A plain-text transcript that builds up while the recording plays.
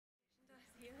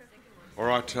All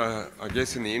right, I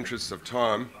guess in the interest of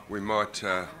time, we might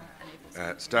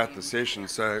start the session.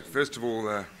 So first of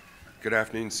all, good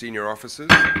afternoon, senior officers,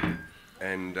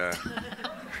 and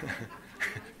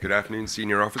good afternoon,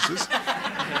 senior officers,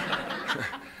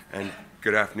 and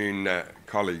good afternoon,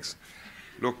 colleagues.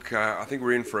 Look, I think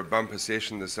we're in for a bumper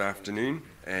session this afternoon,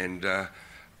 and I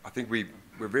think we're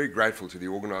very grateful to the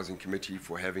organising committee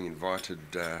for having invited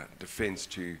Defence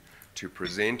to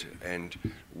present, and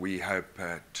we hope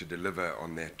to deliver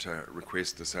on that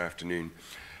request this afternoon.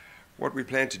 What we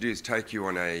plan to do is take you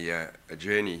on a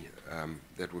journey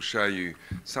that will show you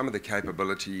some of the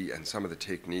capability and some of the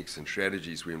techniques and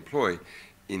strategies we employ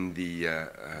in the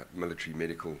military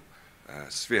medical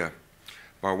sphere.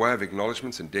 By way of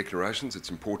acknowledgements and declarations,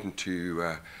 it's important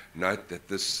to note that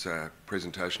this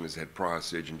presentation has had prior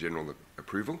Surgeon General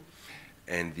approval,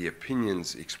 and the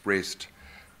opinions expressed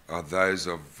are those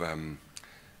of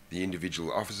the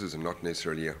individual officers and not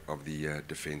necessarily of the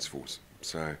Defence Force.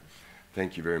 So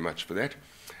thank you very much for that.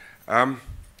 I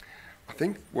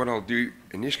think what I'll do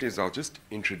initially is I'll just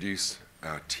introduce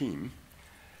our team.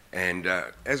 And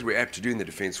as we're apt to do in the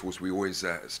Defence Force, we always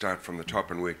start from the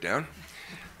top and work down.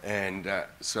 And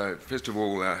so first of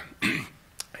all,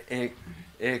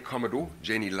 Air Commodore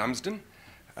Jenny Lumsden,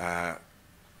 a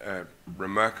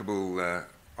remarkable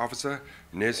officer,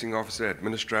 nursing officer,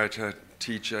 administrator,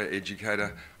 teacher,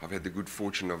 educator. I've had the good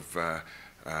fortune of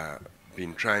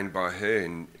being trained by her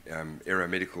in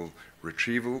aeromedical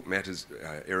retrieval,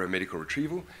 aeromedical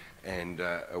retrieval, and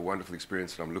a wonderful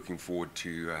experience that I'm looking forward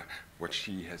to what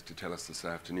she has to tell us this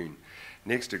afternoon.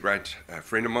 Next, a great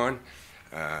friend of mine,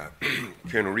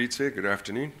 Colonel Reade, sir. Good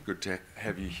afternoon. Good to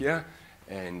have you here.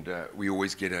 And we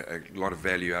always get a lot of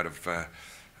value out of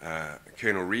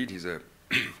Colonel Reade. He's a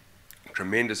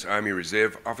tremendous Army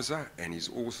Reserve officer, and he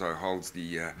also holds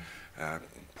the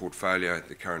portfolio at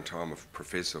the current time of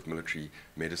Professor of Military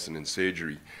Medicine and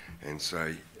Surgery, and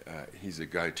so he's a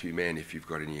go-to man if you've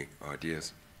got any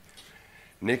ideas.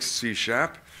 Next, Sue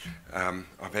Sharpe.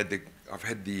 I've had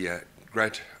the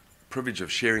great privilege of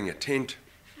sharing a tent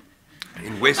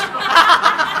in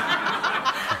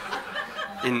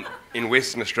in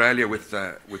Western Australia with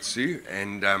Sue,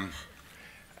 and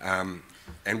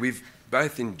we've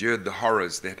both endured the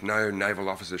horrors that no naval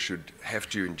officer should have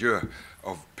to endure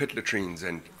of pit latrines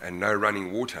and no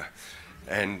running water.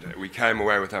 And we came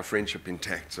away with our friendship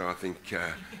intact, so I think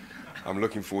I'm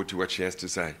looking forward to what she has to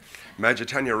say. Major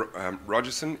Tania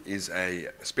Rogerson is a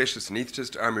specialist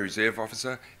anaesthetist, Army Reserve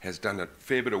officer, has done a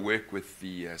fair bit of work with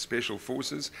the Special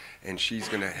Forces, and she's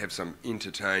going to have some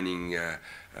entertaining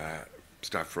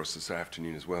stuff for us this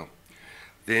afternoon as well.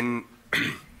 Then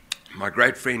my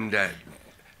great friend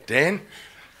Dan,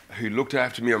 who looked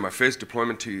after me on my first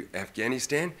deployment to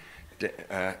Afghanistan.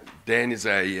 Dan is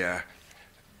an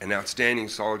outstanding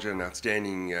soldier, an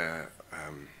outstanding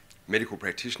medical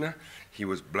practitioner. He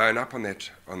was blown up on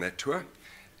that tour,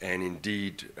 and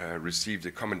indeed received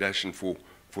a commendation for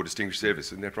distinguished service.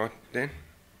 Isn't that right, Dan?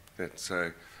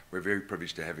 So we're very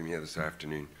privileged to have him here this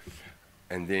afternoon.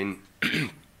 And then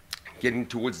getting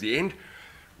towards the end,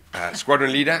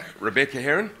 Squadron Leader Rebekah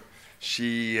Herron.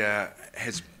 She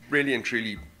has really and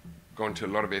truly gone to a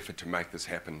lot of effort to make this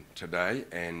happen today,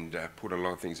 and put a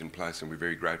lot of things in place, and we're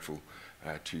very grateful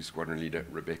to Squadron Leader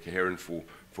Rebekah Herron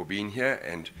for being here.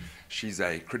 And she's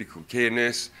a critical care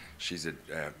nurse, she's a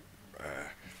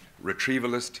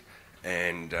retrievalist,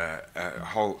 and a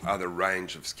whole other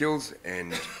range of skills,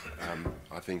 and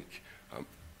I think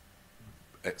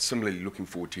similarly looking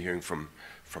forward to hearing from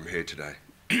her today.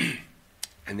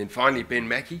 And then finally, Ben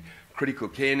Mackie, critical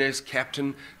care nurse,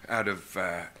 captain out of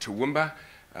Toowoomba,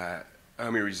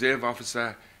 Army Reserve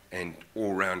officer, and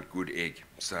all-round good egg.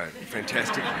 So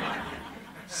fantastic.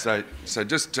 So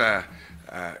just a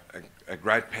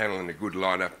great panel and a good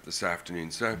lineup this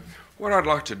afternoon. So what I'd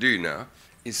like to do now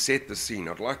is set the scene.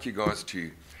 I'd like you guys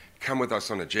to come with us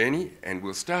on a journey, and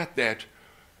we'll start that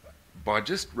by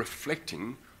just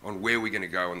reflecting on where we're going to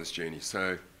go on this journey.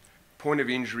 So point of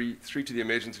injury, through to the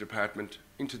emergency department,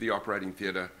 into the operating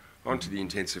theatre, onto the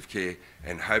intensive care,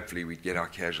 and hopefully we get our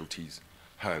casualties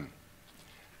home.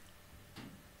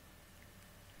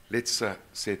 Let's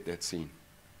set that scene.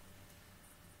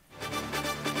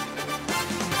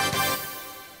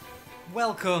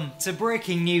 Welcome to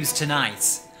Breaking News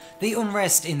Tonight. The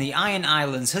unrest in the Iron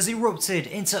Islands has erupted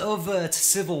into overt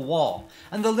civil war,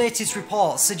 and the latest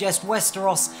reports suggest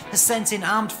Westeros has sent in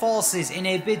armed forces in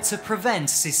a bid to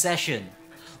prevent secession.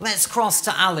 Let's cross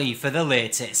to Ali for the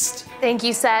latest. Thank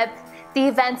you, Seb. The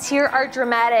events here are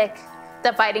dramatic.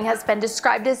 The fighting has been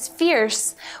described as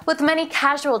fierce, with many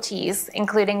casualties,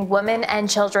 including women and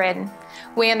children.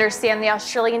 We understand the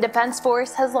Australian Defence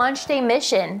Force has launched a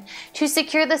mission to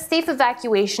secure the safe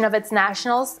evacuation of its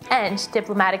nationals and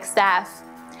diplomatic staff.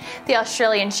 The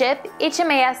Australian ship,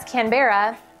 HMAS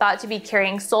Canberra, thought to be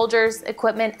carrying soldiers,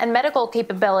 equipment, and medical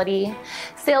capability,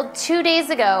 sailed 2 days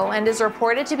ago and is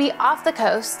reported to be off the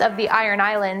coast of the Iron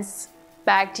Islands.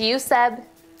 Back to you, Seb.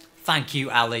 Thank you,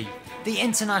 Ali. The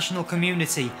international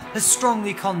community has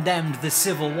strongly condemned the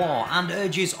civil war and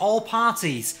urges all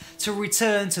parties to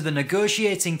return to the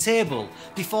negotiating table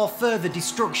before further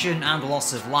destruction and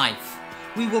loss of life.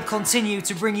 We will continue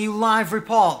to bring you live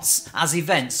reports as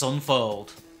events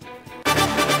unfold.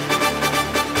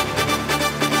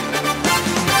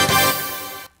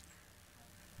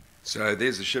 So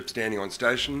there's a ship standing on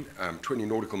station, 20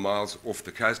 nautical miles off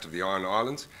the coast of the Iron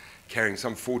Islands, carrying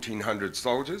some 1,400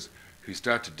 soldiers who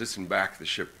start to disembark the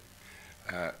ship,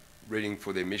 readying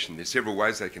for their mission. There's several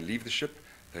ways they can leave the ship.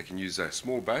 They can use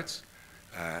small boats.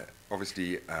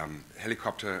 Obviously,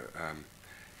 helicopter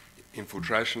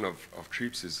infiltration of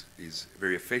troops is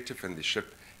very effective, and the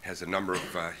ship has a number of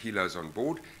helos on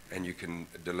board, and you can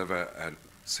deliver a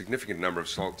significant number of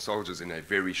soldiers in a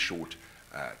very short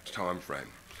time frame.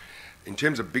 In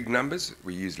terms of big numbers,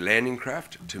 we use landing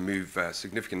craft to move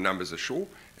significant numbers ashore,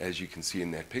 as you can see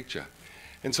in that picture.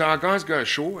 And so our guys go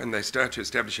ashore and they start to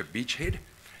establish a beachhead,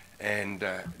 and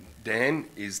Dan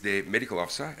is their medical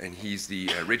officer, and he's the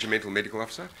regimental medical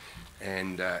officer,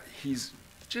 and he's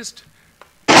just...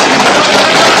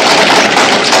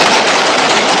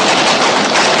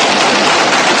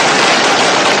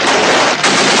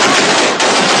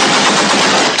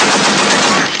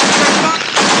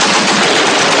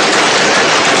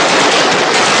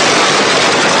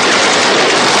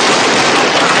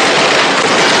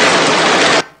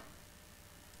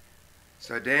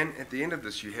 So Dan, at the end of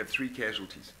this, you have 3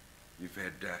 casualties. You've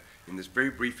had, in this very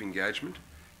brief engagement,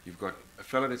 you've got a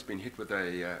fellow that's been hit with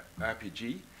a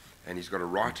RPG, and he's got a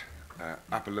right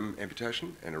upper limb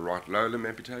amputation and a right lower limb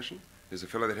amputation. There's a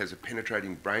fellow that has a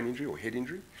penetrating brain injury or head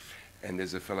injury, and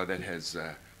there's a fellow that has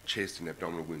chest and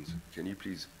abdominal wounds. Can you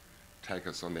please take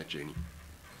us on that journey?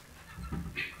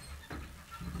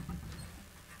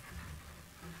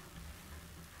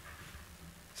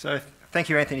 So thank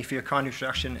you, Anthony, for your kind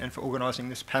introduction and for organising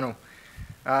this panel.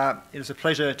 It is a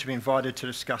pleasure to be invited to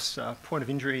discuss point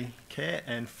of injury care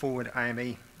and forward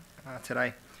AME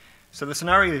today. So the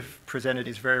scenario you've presented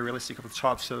is very realistic of the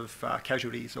types of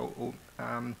casualties or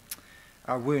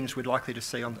wounds we're likely to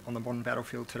see on the modern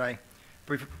battlefield today.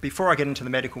 But before I get into the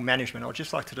medical management, I'd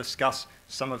just like to discuss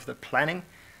some of the planning,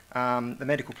 the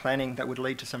medical planning that would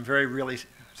lead to some very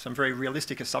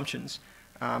realistic assumptions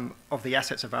of the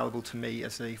assets available to me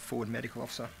as the forward medical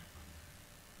officer.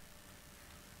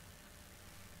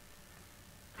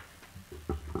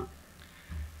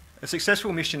 A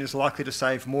successful mission is likely to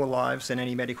save more lives than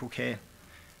any medical care.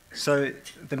 So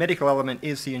the medical element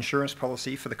is the insurance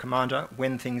policy for the commander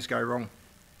when things go wrong.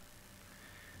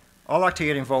 I like to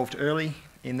get involved early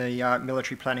in the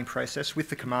military planning process with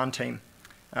the command team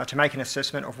to make an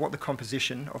assessment of what the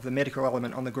composition of the medical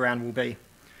element on the ground will be.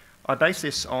 I base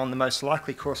this on the most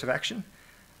likely course of action,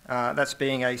 that's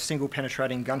being a single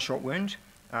penetrating gunshot wound,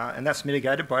 and that's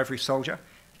mitigated by every soldier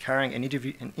carrying an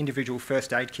individual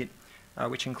first aid kit,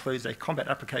 which includes a combat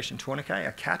application tourniquet,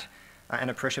 a CAPT,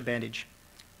 and a pressure bandage,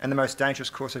 and the most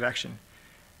dangerous course of action.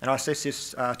 And I assess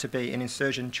this to be an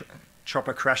insurgent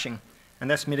chopper crashing, and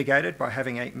that's mitigated by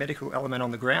having a medical element on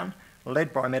the ground,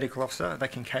 led by a medical officer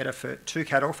that can cater for 2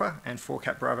 Cat Alpha and 4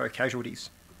 Cat Bravo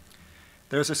casualties.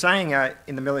 There is a saying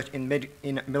in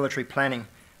military planning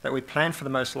that we plan for the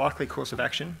most likely course of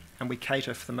action and we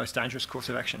cater for the most dangerous course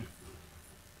of action.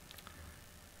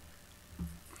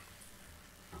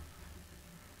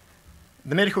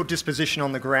 The medical disposition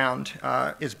on the ground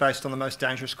is based on the most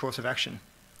dangerous course of action.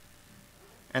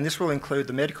 And this will include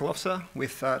the medical officer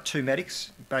with 2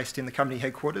 medics based in the company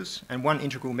headquarters and 1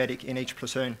 integral medic in each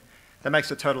platoon. That makes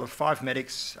a total of 5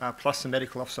 medics plus the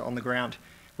medical officer on the ground,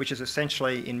 which is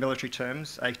essentially, in military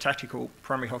terms, a tactical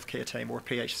primary healthcare team, or a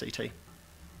PHCT.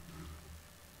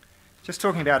 Just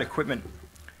talking about equipment,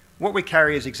 what we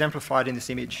carry is exemplified in this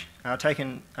image,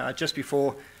 taken just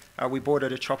before we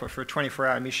boarded a chopper for a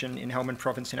 24-hour mission in Helmand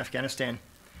province in Afghanistan.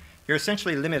 You're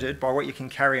essentially limited by what you can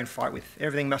carry and fight with.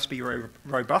 Everything must be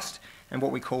robust and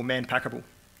what we call man-packable.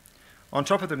 On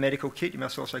top of the medical kit, you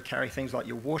must also carry things like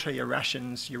your water, your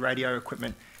rations, your radio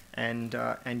equipment, and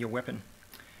your weapon.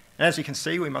 And as you can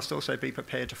see, we must also be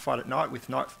prepared to fight at night with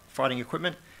night fighting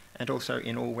equipment and also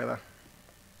in all weather.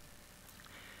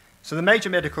 So the major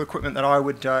medical equipment that I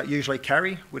would usually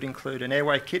carry would include an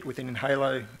airway kit with an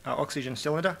inhaler oxygen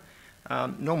cylinder,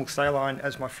 normal saline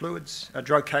asthma fluids, a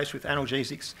drug case with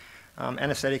analgesics,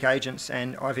 anaesthetic agents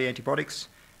and IV antibiotics,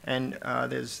 and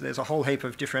there's a whole heap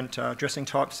of different dressing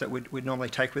types that we'd normally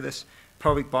take with us: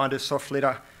 pelvic binders, soft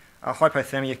litter, a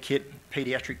hypothermia kit,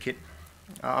 paediatric kit,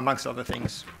 amongst other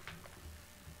things.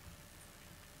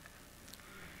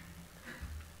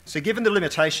 So given the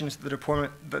limitations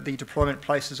that the deployment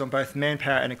places on both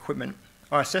manpower and equipment,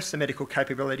 I assess the medical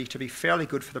capability to be fairly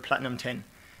good for the Platinum 10.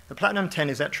 The Platinum 10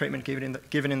 is that treatment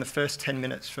given in the first 10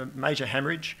 minutes for major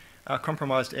hemorrhage,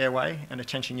 compromised airway and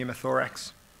attention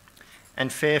pneumothorax,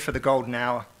 and fair for the golden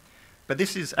hour. But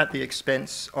this is at the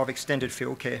expense of extended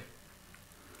field care.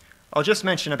 I'll just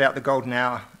mention about the golden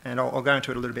hour, and I'll go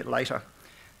into it a little bit later.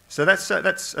 So that's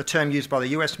a term used by the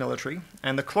US military,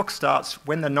 and the clock starts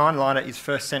when the 9-liner is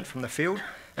first sent from the field,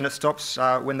 and it stops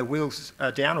when the wheels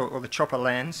are down or the chopper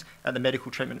lands at the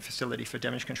medical treatment facility for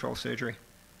damage control surgery.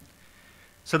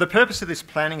 So the purpose of this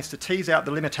planning is to tease out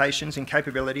the limitations in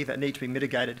capability that need to be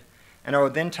mitigated, and I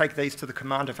would then take these to the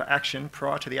commander for action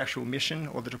prior to the actual mission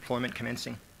or the deployment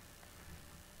commencing.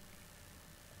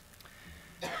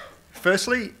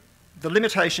 Firstly, the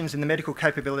limitations in the medical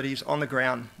capabilities on the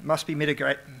ground must be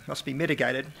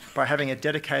mitigated by having a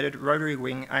dedicated rotary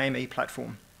wing AME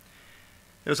platform.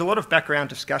 There was a lot of background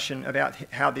discussion about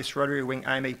how this rotary wing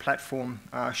AME platform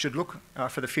should look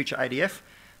for the future ADF.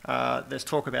 There's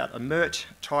talk about a MERT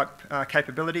type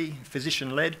capability,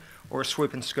 physician-led, or a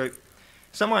swoop and scoop.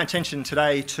 It's not my intention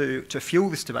today to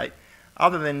fuel this debate,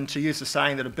 other than to use the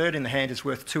saying that a bird in the hand is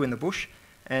worth two in the bush,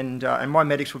 and my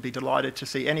medics would be delighted to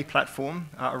see any platform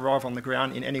arrive on the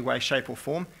ground in any way, shape or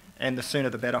form, and the sooner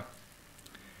the better.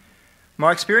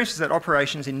 My experience is that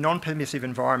operations in non-permissive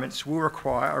environments will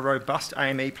require a robust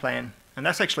AME plan, and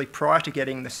that's actually prior to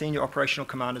getting the senior operational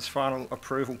commander's final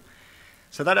approval.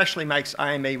 So that actually makes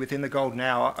AME within the golden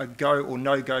hour a go or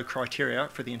no-go criteria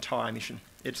for the entire mission.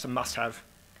 It's a must-have.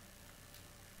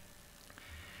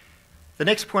 The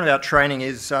next point about training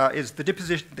is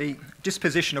the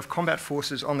disposition of combat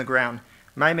forces on the ground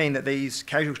may mean that these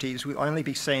casualties will only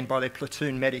be seen by their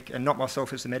platoon medic and not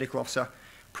myself as the medical officer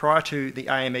prior to the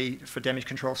AME for damage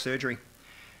control surgery.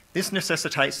 This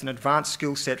necessitates an advanced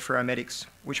skill set for our medics,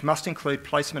 which must include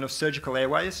placement of surgical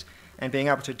airways and being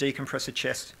able to decompress a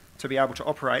chest to be able to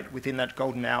operate within that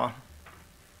golden hour.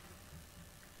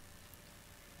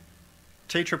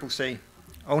 TCCC.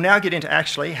 I'll now get into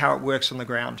actually how it works on the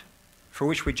ground, for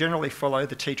which we generally follow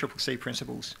the TCCC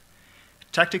principles.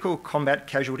 Tactical Combat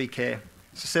Casualty Care.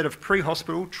 It's a set of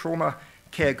pre-hospital trauma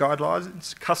care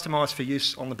guidelines customised for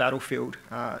use on the battlefield.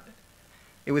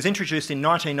 It was introduced in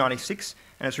 1996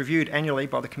 and is reviewed annually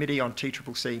by the Committee on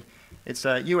TCCC. It's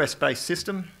a US-based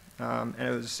system and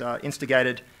it was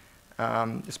instigated.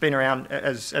 It's been around,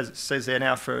 as it says there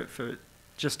now, for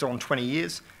just on 20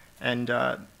 years, and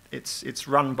it's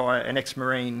run by an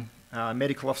ex-Marine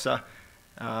medical officer.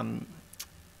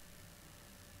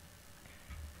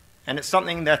 And it's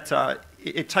something that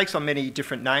it takes on many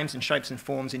different names and shapes and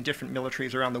forms in different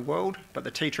militaries around the world, but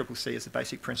the TCCC is the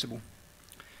basic principle.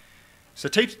 So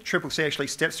TCCC actually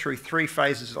steps through 3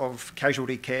 phases of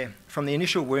casualty care, from the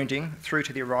initial wounding through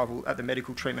to the arrival at the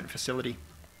medical treatment facility.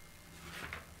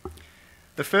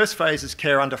 The first phase is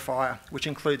care under fire, which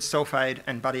includes self-aid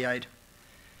and buddy aid.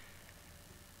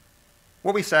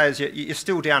 What we say is you're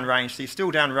still downrange, so you're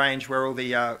still downrange where all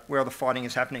the fighting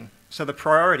is happening. So the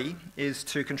priority is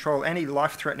to control any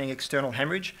life-threatening external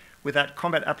hemorrhage with that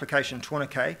combat application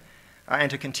tourniquet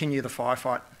and to continue the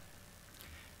firefight.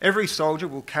 Every soldier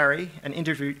will carry an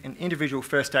individual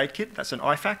first aid kit, that's an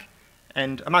IFAC,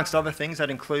 and amongst other things that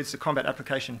includes the combat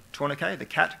application tourniquet, the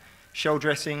CAPT, shell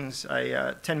dressings,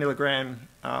 a 10 milligram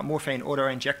morphine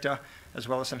auto-injector, as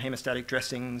well as some hemostatic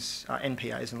dressings,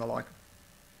 NPAs and the like.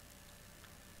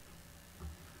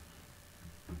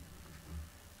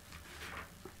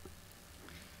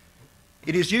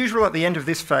 It is usual at the end of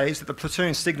this phase that the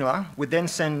platoon signaller would then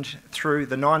send through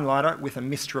the 9-liner with a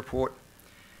missed report.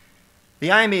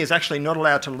 The AME is actually not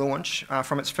allowed to launch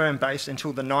from its firm base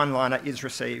until the 9-liner is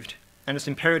received, and it's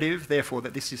imperative, therefore,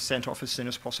 that this is sent off as soon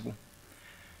as possible.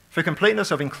 For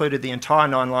completeness, I've included the entire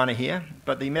 9-liner here,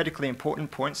 but the medically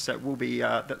important points that will be,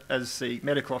 that as the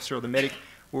medical officer or the medic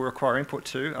will require input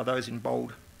to, are those in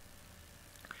bold.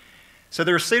 So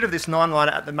the receipt of this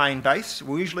 9-liner at the main base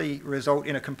will usually result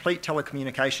in a complete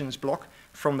telecommunications block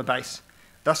from the base,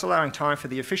 thus allowing time for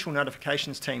the official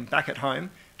notifications team back at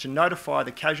home to notify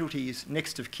the casualties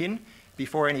next of kin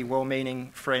before any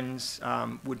well-meaning friends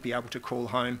would be able to call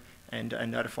home and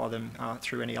notify them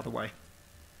through any other way.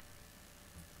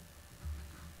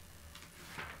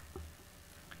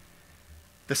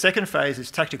 The second phase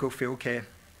is tactical field care.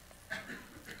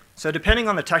 So depending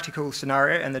on the tactical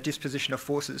scenario and the disposition of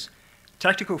forces,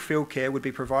 tactical field care would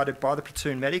be provided by the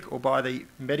platoon medic or by the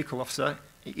medical officer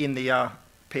in the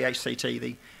PHCT,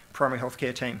 the primary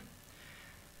healthcare team.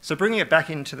 So bringing it back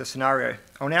into the scenario,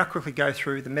 I'll now quickly go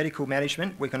through the medical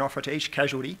management we can offer to each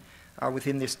casualty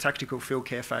within this tactical field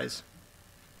care phase.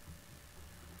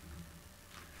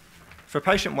 For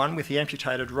patient 1 with the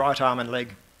amputated right arm and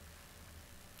leg,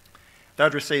 they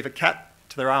would receive a CAPT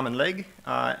to their arm and leg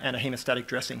and a haemostatic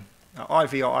dressing,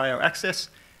 IV or IO access,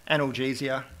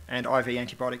 analgesia and IV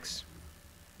antibiotics.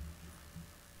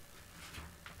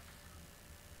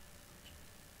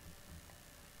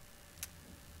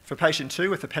 For patient 2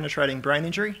 with a penetrating brain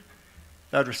injury,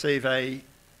 they would receive a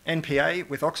NPA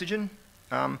with oxygen.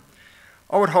 I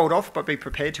would hold off but be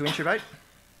prepared to intubate.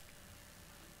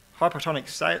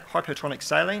 Hypertonic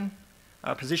saline,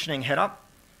 positioning head up,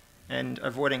 and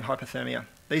avoiding hypothermia.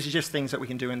 These are just things that we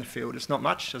can do in the field. It's not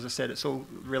much, as I said, it's all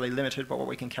really limited by what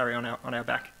we can carry on our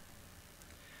back.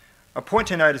 A point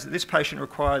to note is that this patient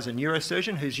requires a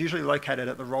neurosurgeon who's usually located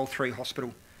at the Roll 3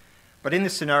 hospital. But in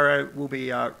this scenario, we'll be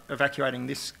evacuating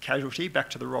this casualty back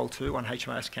to the Roll 2 on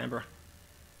HMAS Canberra.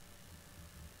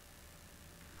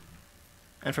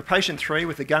 And for patient 3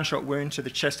 with a gunshot wound to the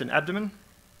chest and abdomen,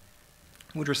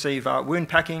 would receive wound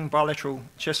packing, bilateral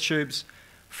chest tubes,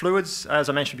 fluids. As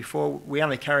I mentioned before, we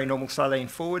only carry normal saline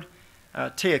forward,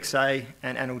 TXA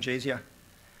and analgesia.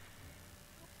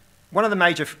 One of the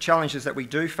major challenges that we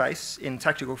do face in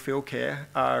tactical field care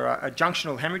are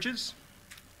junctional hemorrhages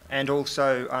and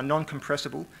also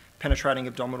non-compressible penetrating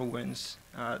abdominal wounds.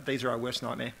 These are our worst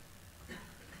nightmare.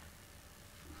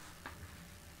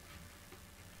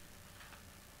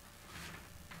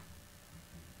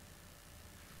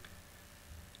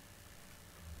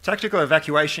 Tactical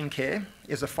evacuation care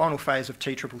is the final phase of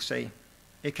TCCC.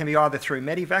 It can be either through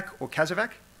Medivac or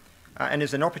Casovac and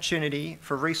is an opportunity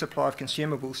for resupply of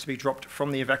consumables to be dropped from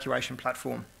the evacuation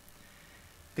platform.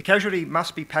 The casualty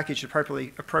must be packaged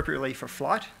appropriately for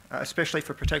flight, especially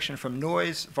for protection from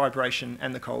noise, vibration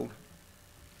and the cold.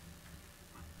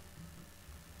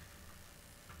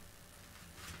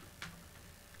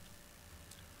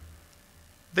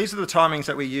 These are the timings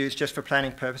that we use just for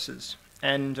planning purposes.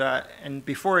 And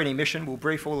before any mission, we'll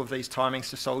brief all of these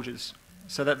timings to soldiers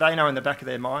so that they know in the back of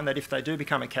their mind that if they do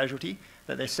become a casualty,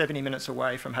 that they're 70 minutes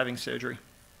away from having surgery.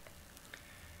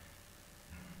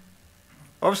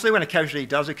 Obviously, when a casualty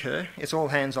does occur, it's all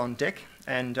hands on deck,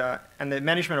 and the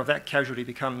management of that casualty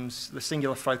becomes the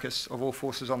singular focus of all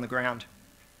forces on the ground.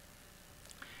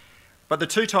 But the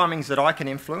two timings that I can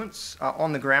influence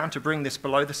on the ground to bring this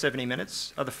below the 70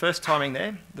 minutes are the first timing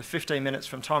there, the 15 minutes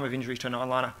from time of injury to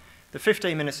nine-liner. The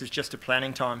 15 minutes is just a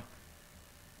planning time.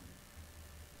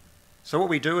 So what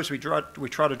we do is we try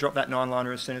to drop that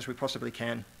nine-liner as soon as we possibly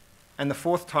can. And the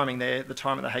fourth timing there, the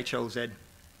time at the HLZ.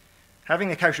 Having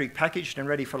the casualty packaged and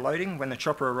ready for loading when the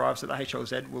chopper arrives at the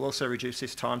HLZ will also reduce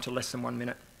this time to less than 1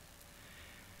 minute.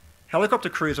 Helicopter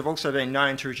crews have also been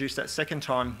known to reduce that second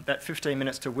time, that 15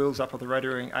 minutes to wheels up of the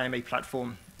rotoring AME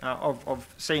platform.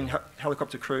 I've seen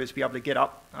helicopter crews be able to get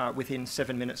up within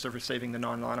 7 minutes of receiving the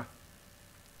nine-liner.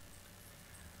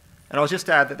 And I'll just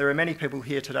add that there are many people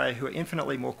here today who are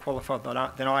infinitely more qualified than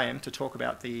I am to talk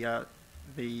about the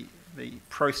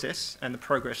process and the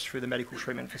progress through the medical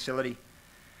treatment facility,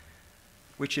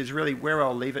 which is really where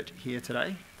I'll leave it here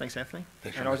today. Thanks, Anthony.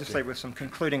 And I'll just leave with some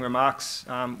concluding remarks,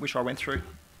 which I went through.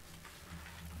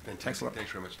 Fantastic. Thanks a lot.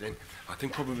 Thanks very much, Dan. I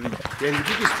think probably, Dan, would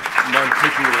you just mind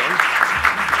keeping it on?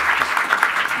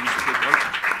 Just keep on.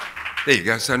 There you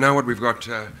go. So now what we've got,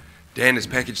 Dan has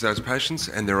packaged those patients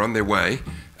and they're on their way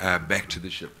back to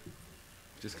the ship.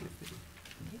 Just keep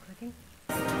clicking.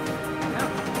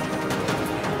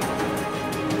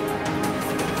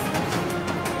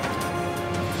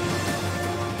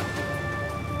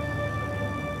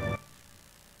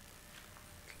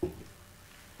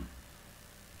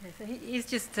 So here's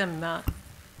just some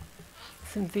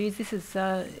views. This is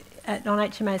on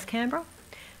HMAS Canberra. You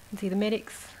can see the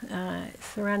medics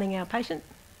surrounding our patient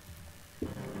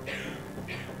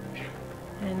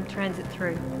and transit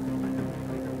through.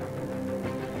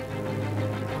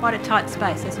 Quite a tight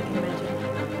space, as you can imagine.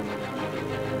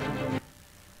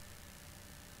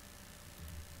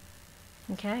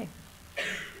 Okay.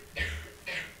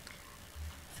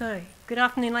 So, good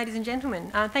afternoon, ladies and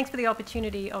gentlemen. Thanks for the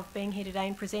opportunity of being here today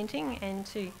and presenting, and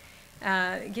to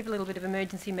give a little bit of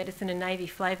emergency medicine and Navy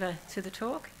flavour to the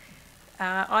talk.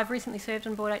 I've recently served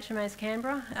on board HMAS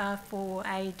Canberra for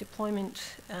a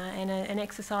deployment and an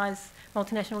exercise,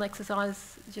 multinational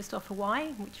exercise just off Hawaii,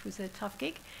 which was a tough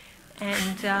gig.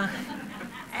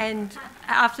 And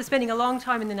after spending a long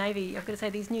time in the Navy, I've got to say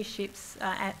these new ships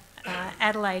at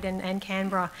Adelaide and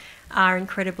Canberra are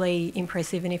incredibly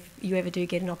impressive, and if you ever do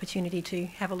get an opportunity to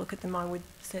have a look at them, I would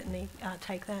certainly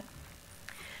take that.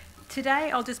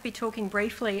 Today I'll just be talking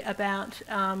briefly about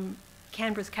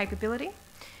Canberra's capability,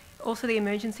 also the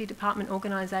emergency department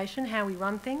organisation, how we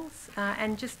run things,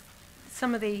 and just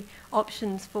some of the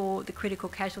options for the critical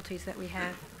casualties that we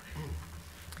have.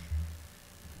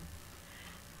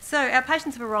 So our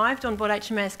patients have arrived on board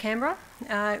HMAS Canberra,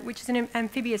 which is an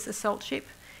amphibious assault ship,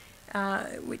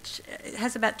 which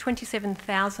has about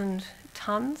 27,000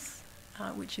 tonnes,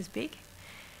 which is big.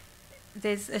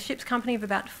 There's a ship's company of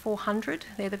about 400.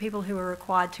 They're the people who are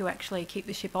required to actually keep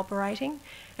the ship operating.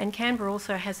 And Canberra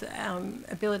also has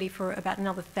ability for about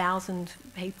another 1,000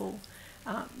 people.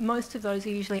 Most of those are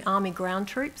usually Army ground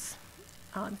troops.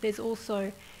 There's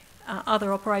also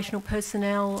other operational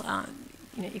personnel,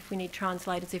 you know, if we need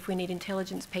translators, if we need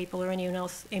intelligence people or anyone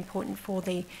else important for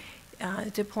the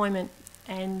deployment.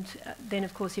 And then,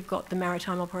 of course, you've got the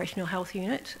Maritime Operational Health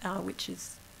Unit, which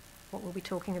is what we'll be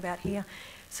talking about here.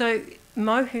 So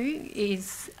MOHU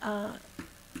is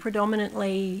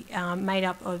predominantly made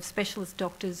up of specialist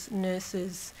doctors,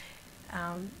 nurses,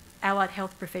 allied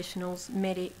health professionals,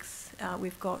 medics.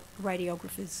 We've got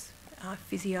radiographers,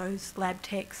 physios, lab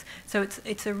techs. So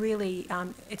it's a really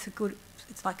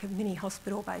it's like a mini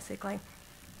hospital basically.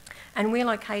 And we're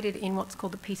located in what's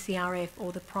called the PCRF,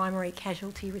 or the Primary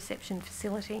Casualty Reception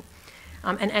Facility.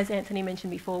 And as Anthony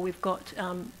mentioned before, we've got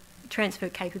transfer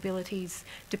capabilities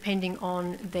depending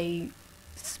on the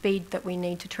speed that we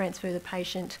need to transfer the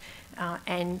patient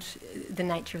and the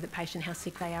nature of the patient, how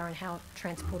sick they are and how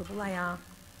transportable they are.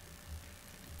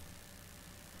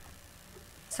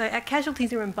 So our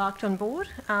casualties are embarked on board,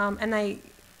 and they,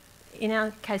 in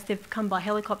our case, they've come by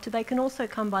helicopter. They can also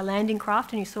come by landing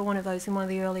craft, and you saw one of those in one of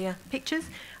the earlier pictures,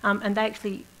 and they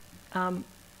actually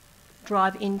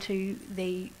drive into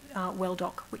the well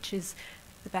dock, which is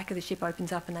the back of the ship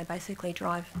opens up and they basically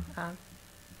drive,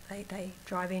 they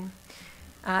drive in.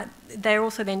 They're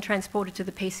also then transported to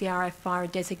the PCRF via a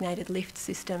designated lift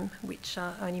system, which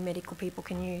only medical people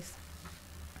can use.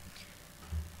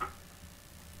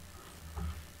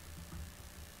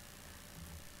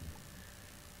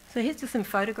 So here's just some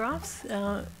photographs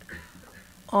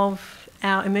of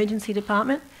our emergency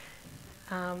department.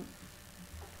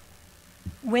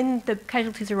 When the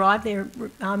casualties arrive, they're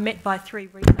met by 3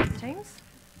 research teams.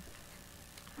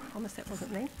 I promise that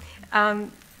wasn't me.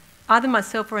 Either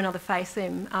myself or another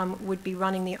FACEM would be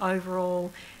running the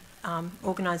overall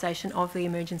organisation of the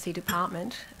emergency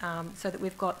department, so that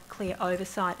we've got clear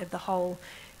oversight of the whole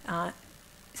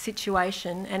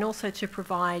situation, and also to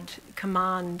provide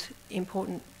command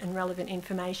important and relevant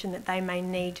information that they may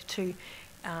need to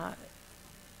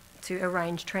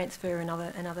arrange transfer and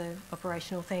other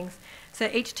operational things. So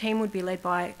each team would be led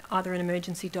by either an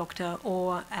emergency doctor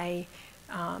or a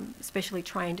specially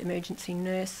trained emergency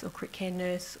nurse or crit care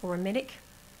nurse or a medic.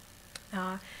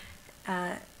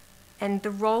 And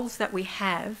the roles that we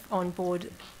have on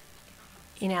board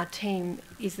in our team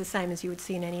is the same as you would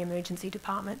see in any emergency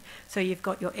department. So you've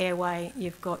got your airway,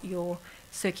 you've got your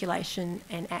circulation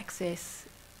and access,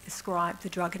 the scribe, the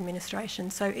drug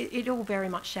administration. So it all very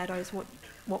much shadows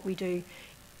what we do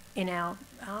in our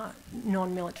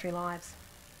non-military lives.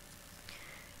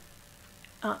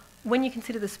 When you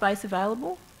consider the space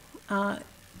available,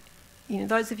 you know,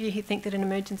 those of you who think that an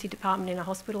emergency department in a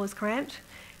hospital is cramped,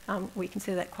 we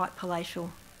consider that quite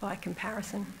palatial by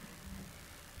comparison.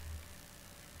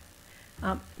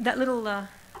 That little,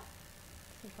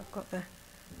 see if I've got the,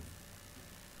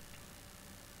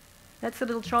 that's the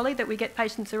little trolley that we get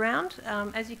patients around.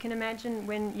 As you can imagine,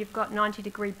 when you've got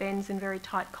 90-degree bends and very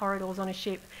tight corridors on a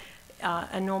ship,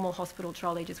 a normal hospital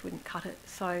trolley just wouldn't cut it.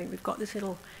 So we've got this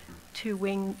little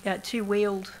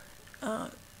two-wheeled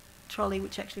trolley,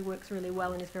 which actually works really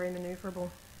well and is very manoeuvrable.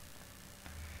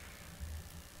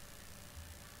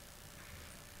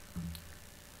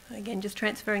 Again, just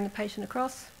transferring the patient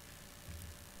across.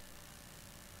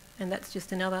 And that's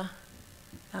just another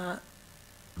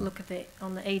look at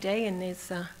on the ED, and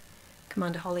there's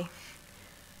Commander Holley,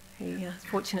 who is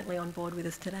fortunately on board with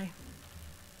us today.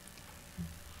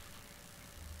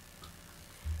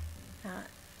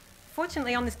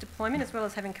 Fortunately, on this deployment, as well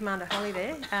as having Commander Holley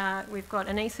there, we've got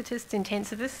anaesthetists,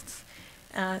 intensivists,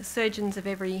 surgeons of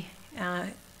every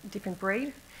different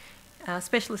breed,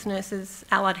 specialist nurses,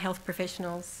 allied health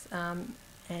professionals,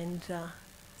 and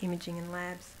imaging and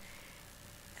labs.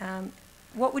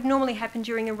 What would normally happen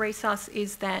during a resus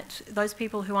is that those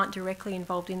people who aren't directly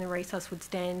involved in the resus would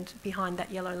stand behind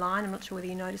that yellow line. I'm not sure whether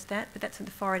you noticed that, but that's at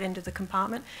the forward end of the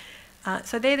compartment.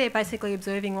 So they're there basically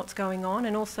observing what's going on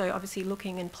and also obviously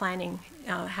looking and planning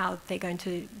how they're going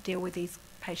to deal with these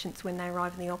patients when they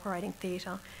arrive in the operating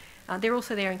theatre. They're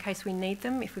also there in case we need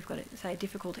them. If we've got, say, a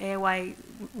difficult airway,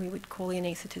 we would call the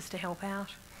anaesthetist to help out.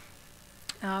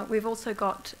 We've also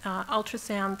got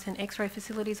ultrasound and X-ray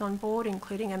facilities on board,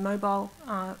 including a mobile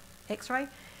X-ray,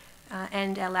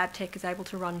 and our lab tech is able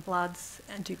to run bloods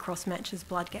and do cross-matches,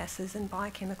 blood gases and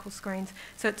biochemical screens.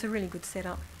 So it's a really good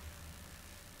setup.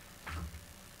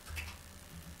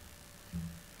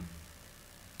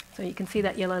 So you can see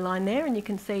that yellow line there, and you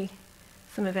can see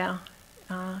some of our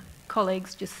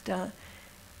colleagues just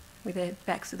with their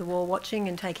backs to the wall watching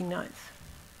and taking notes.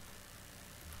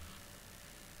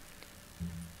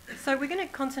 So we're going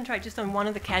to concentrate just on one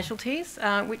of the casualties,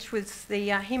 which was the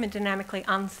hemodynamically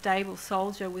unstable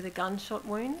soldier with a gunshot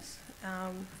wounds.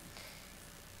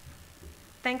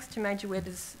 Thanks to Major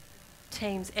Webber's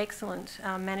team's excellent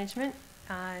management,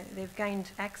 they've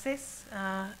gained access,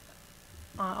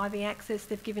 IV access,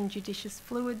 they've given judicious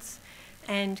fluids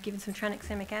and given some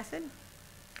tranexamic acid.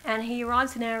 And he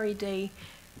arrives in RAAD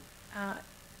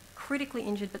critically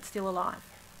injured but still alive.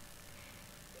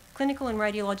 Clinical and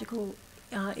radiological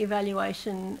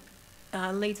evaluation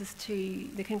leads us to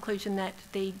the conclusion that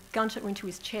the gunshot wound to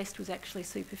his chest was actually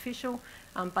superficial,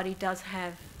 but he does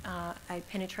have a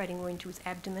penetrating wound to his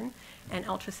abdomen, and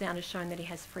ultrasound has shown that he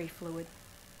has free fluid.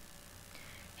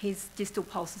 His distal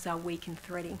pulses are weak and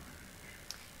thready.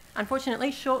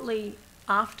 Unfortunately, shortly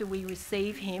after we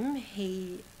receive him,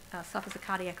 he suffers a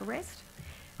cardiac arrest,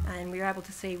 and we were able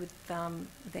to see with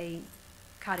the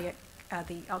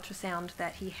ultrasound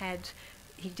that he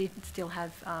did still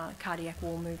have cardiac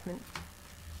wall movement.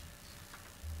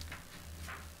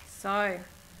 So,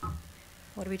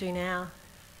 what do we do now?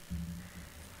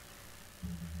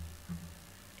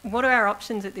 What are our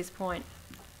options at this point?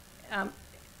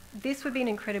 This would be an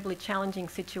incredibly challenging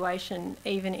situation,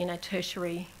 even in a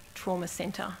tertiary trauma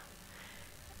centre,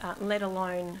 let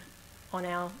alone on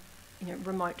our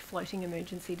remote floating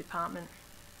emergency department.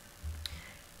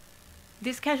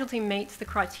 This casualty meets the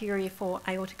criteria for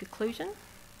aortic occlusion,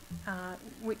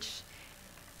 which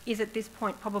is at this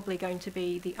point probably going to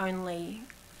be the only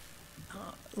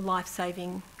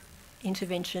life-saving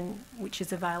intervention which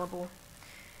is available.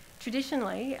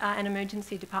 Traditionally, an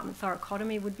emergency department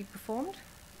thoracotomy would be performed,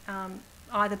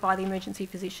 either by the emergency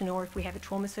physician or if we have a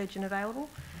trauma surgeon available.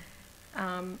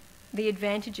 The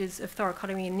advantages of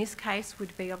thoracotomy in this case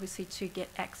would be obviously to get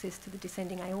access to the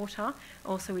descending aorta.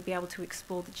 Also, we'd be able to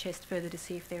explore the chest further to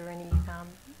see if there are any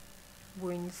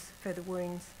further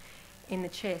wounds in the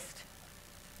chest.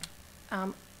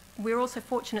 We're also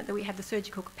fortunate that we have the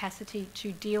surgical capacity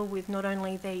to deal with not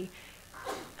only the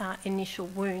initial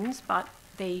wounds, but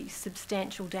the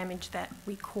substantial damage that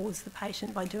we cause the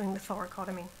patient by doing the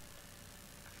thoracotomy.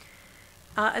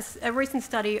 A recent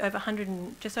study of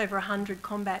just over 100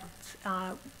 combat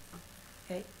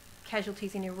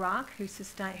casualties in Iraq who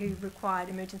required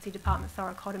emergency department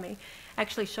thoracotomy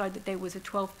actually showed that there was a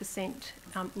 12%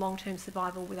 long-term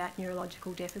survival without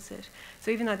neurological deficit.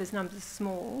 So even though those numbers are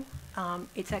small,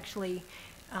 it's actually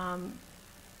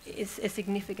is a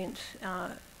significant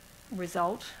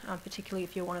result, particularly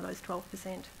if you're one of those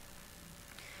 12%.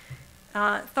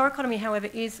 Thoracotomy, however,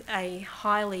 is a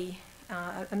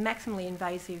maximally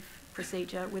invasive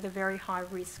procedure with a very high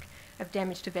risk of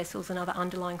damage to vessels and other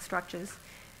underlying structures.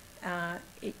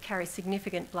 It carries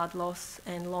significant blood loss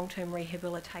and long-term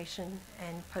rehabilitation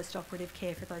and post-operative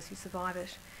care for those who survive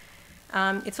it.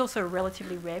 It's also a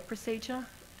relatively rare procedure,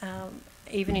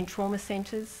 even in trauma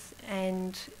centres,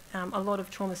 and a lot of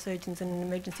trauma surgeons and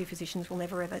emergency physicians will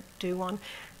never ever do one.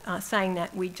 Saying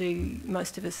that,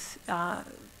 most of us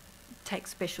take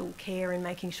special care in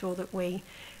making sure that we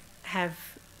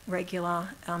have regular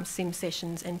sim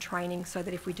sessions and training so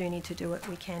that if we do need to do it,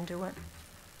 we can do it.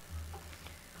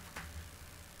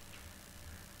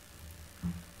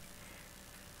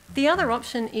 The other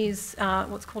option is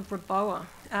what's called RAAF.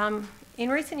 In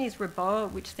recent years,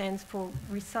 RAAF, which stands for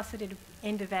resuscitative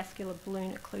endovascular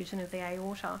balloon occlusion of the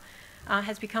aorta,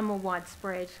 has become more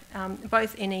widespread,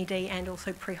 both in ED and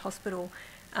also pre-hospital,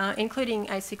 including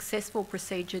a successful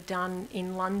procedure done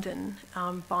in London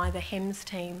by the HEMS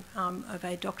team of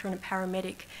a doctor and a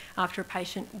paramedic after a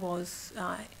patient was,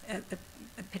 a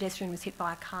pedestrian was hit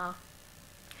by a car.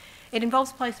 It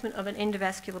involves placement of an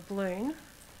endovascular balloon,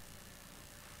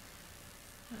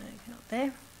 not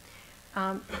there,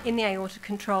 in the aorta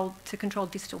to control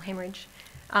distal hemorrhage.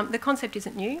 The concept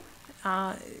isn't new.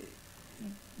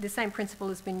 the same principle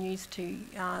has been used to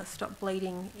stop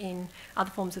bleeding in other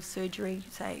forms of surgery,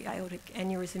 say aortic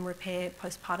aneurysm repair,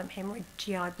 postpartum hemorrhage,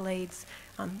 GI bleeds,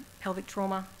 pelvic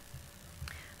trauma.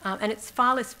 And it's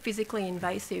far less physically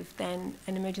invasive than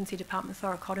an emergency department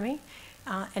thoracotomy,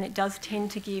 and it does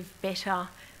tend to give better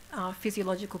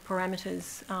physiological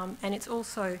parameters, and it's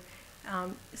also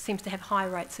seems to have high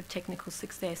rates of technical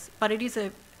success. But it is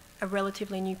a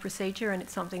relatively new procedure, and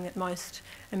it's something that most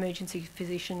emergency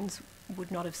physicians would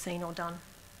not have seen or done.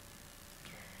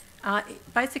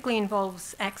 It basically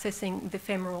involves accessing the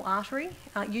femoral artery,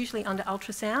 usually under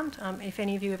ultrasound. If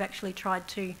any of you have actually tried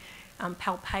to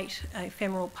palpate a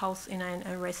femoral pulse in an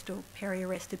arrest or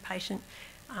peri-arrested patient,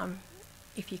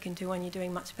 if you can do one, you're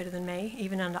doing much better than me.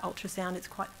 Even under ultrasound,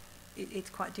 it's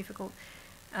quite difficult.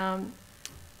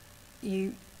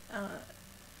 You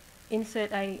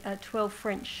insert a 12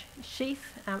 French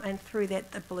sheath and through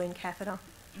that the balloon catheter.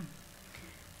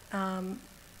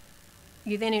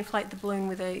 You then inflate the balloon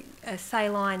with a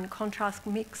saline contrast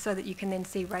mix so that you can then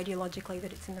see radiologically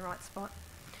that it's in the right spot.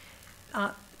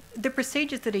 The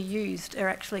procedures that are used are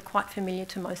actually quite familiar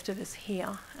to most of us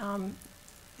here.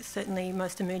 Certainly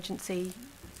most emergency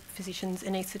physicians,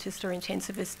 anaesthetists or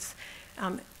intensivists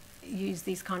use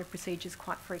these kind of procedures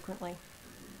quite frequently.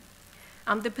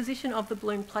 The position of the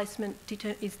balloon placement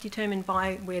is determined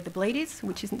by where the bleed is,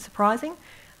 which isn't surprising.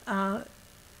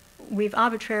 We've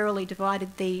arbitrarily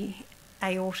divided the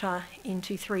aorta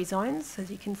into 3 zones, as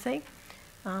you can see.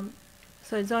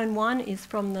 So zone 1 is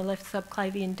from the left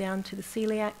subclavian down to the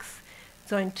celiacs.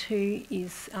 Zone 2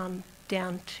 is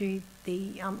down to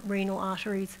the renal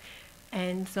arteries,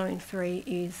 and zone 3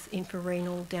 is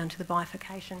infrarenal down to the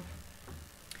bifurcation.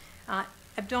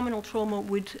 Abdominal trauma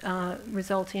would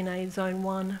result in a zone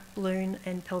 1 balloon,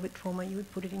 and pelvic trauma you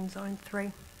would put it in zone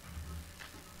 3.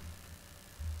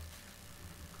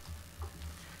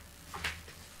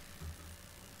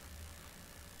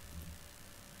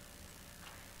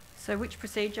 So which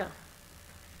procedure?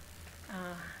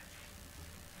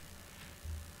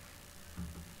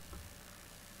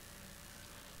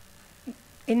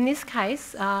 In this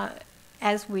case,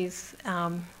 as with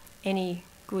any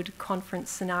good conference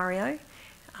scenario,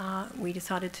 we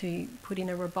decided to put in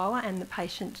a RAAF, and the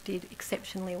patient did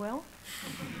exceptionally well.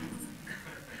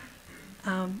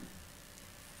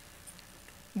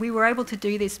 We were able to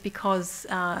do this because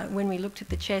when we looked at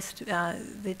the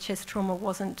chest trauma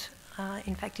wasn't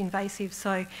in fact invasive,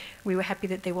 so we were happy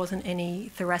that there wasn't any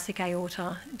thoracic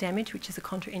aorta damage, which is a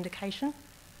contraindication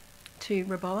to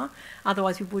RAAF.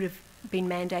 Otherwise we would have been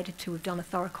mandated to have done a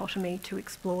thoracotomy to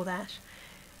explore that.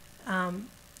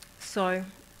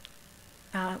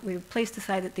 We were pleased to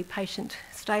say that the patient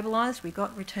stabilised. We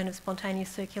got return of spontaneous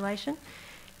circulation,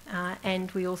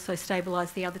 and we also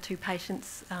stabilised the other 2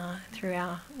 patients through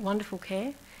our wonderful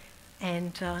care.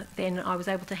 And then I was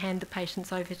able to hand the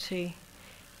patients over to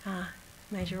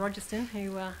Major Rogerson,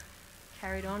 who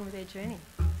carried on with their journey.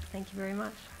 Thank you very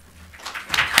much.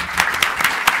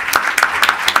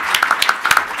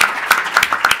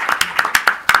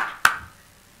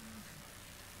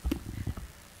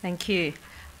 Thank you.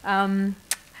 I'm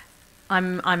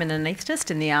an anaesthetist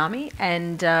in the Army,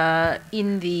 and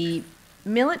in the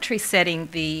military setting,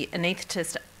 the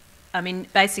anaesthetist,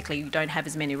 basically you don't have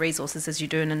as many resources as you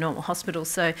do in a normal hospital,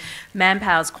 so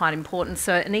manpower is quite important.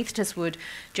 So anaesthetists would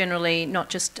generally not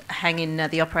just hang in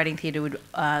the operating theatre, would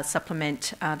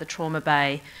supplement the trauma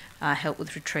bay, help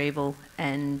with retrieval,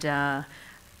 and the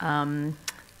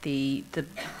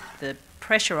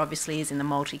pressure obviously is in the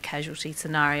multi-casualty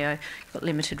scenario. You've got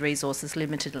limited resources,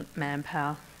 limited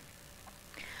manpower.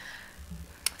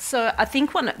 So I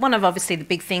think one of obviously the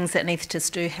big things that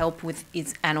anaesthetists do help with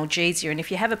is analgesia. And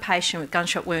if you have a patient with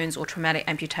gunshot wounds or traumatic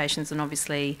amputations, then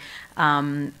obviously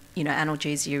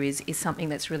analgesia is something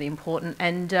that's really important.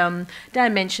 And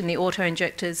Dan mentioned the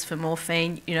auto-injectors for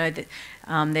morphine. You know,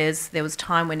 there was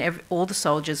time when all the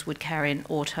soldiers would carry an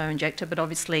auto-injector, but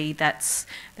obviously that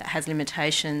has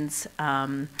limitations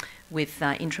with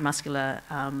intramuscular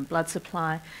blood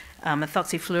supply.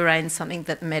 Methoxyfluorine is something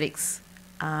that medics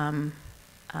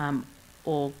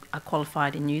or are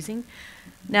qualified in using.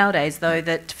 Nowadays, though,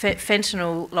 that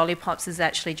fentanyl lollipops has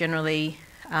actually generally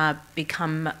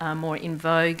become more in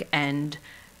vogue, and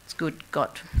it's good,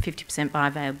 got 50%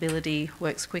 bioavailability,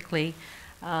 works quickly,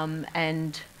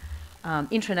 and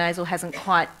intranasal hasn't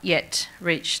quite yet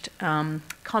reached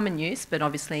common use, but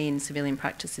obviously in civilian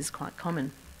practice is quite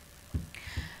common.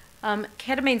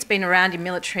 Ketamine's been around in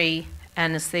military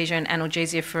anaesthesia and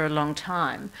analgesia for a long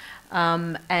time,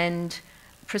 and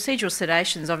procedural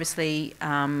sedation is obviously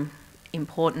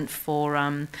important for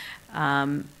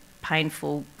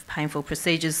painful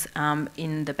procedures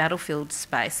in the battlefield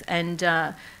space. And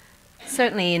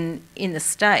certainly in the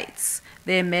States,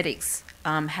 their medics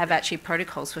have actually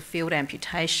protocols for field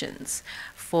amputations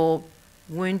for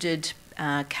wounded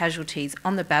casualties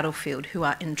on the battlefield who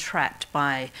are entrapped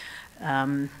by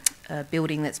a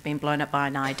building that's been blown up by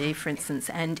an ID, for instance,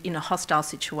 and in a hostile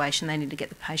situation they need to get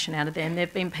the patient out of there. And there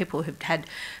have been people who've had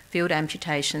field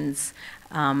amputations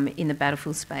in the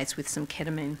battlefield space with some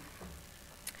ketamine.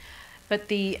 But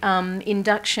the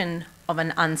induction of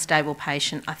an unstable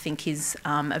patient, I think, is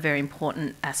a very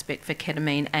important aspect for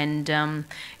ketamine. And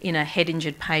in a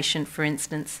head-injured patient, for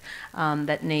instance,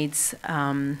 that needs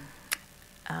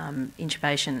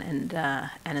intubation and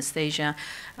anaesthesia,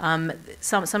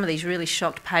 some of these really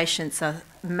shocked patients are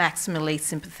maximally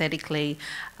sympathetically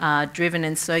driven,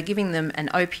 and so giving them an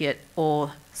opiate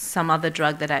or some other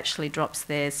drug that actually drops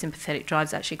their sympathetic drive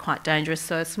is actually quite dangerous.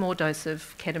 So a small dose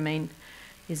of ketamine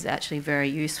is actually very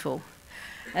useful.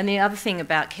 And the other thing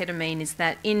about ketamine is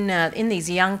that in these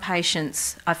young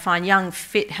patients, I find young,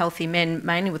 fit, healthy men,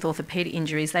 mainly with orthopaedic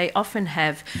injuries, they often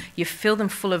have, you fill them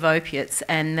full of opiates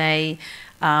and they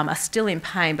are still in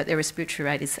pain, but their respiratory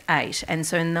rate is 8. And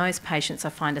so in those patients, I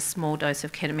find a small dose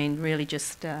of ketamine really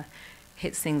just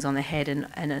hits things on the head,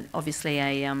 and obviously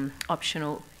a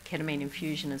optional ketamine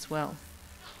infusion as well.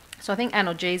 So I think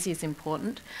analgesia is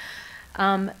important.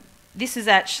 This is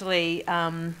actually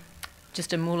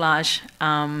just a moulage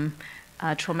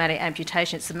traumatic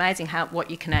amputation. It's amazing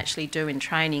what you can actually do in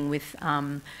training with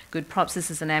good props. This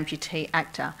is an amputee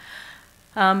actor.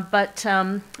 But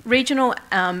regional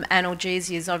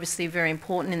analgesia is obviously very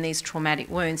important in these traumatic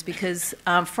wounds because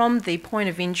from the point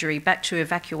of injury back to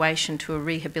evacuation to a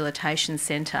rehabilitation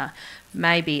centre,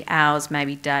 maybe hours,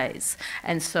 maybe days.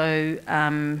 And so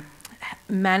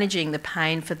managing the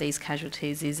pain for these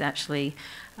casualties is actually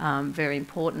very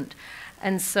important.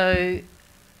 And so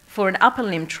for an upper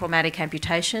limb traumatic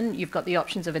amputation, you've got the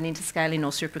options of an interscalene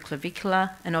or supraclavicular,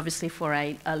 and obviously for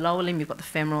a lower limb, you've got the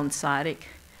femoral and sciatic.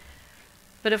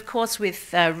 But of course,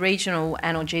 with regional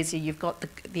analgesia, you've got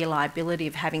the liability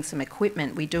of having some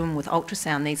equipment. We do them with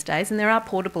ultrasound these days, and there are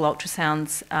portable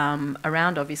ultrasounds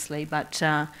around, obviously, but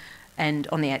and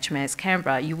on the HMAS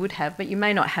Canberra you would have, but you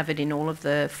may not have it in all of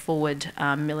the forward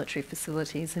military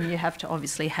facilities, and you have to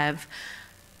obviously have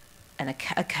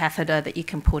a catheter that you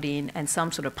can put in and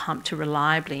some sort of pump to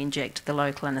reliably inject the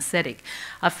local anaesthetic.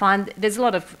 I find there's a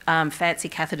lot of fancy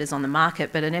catheters on the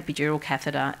market, but an epidural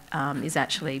catheter is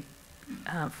actually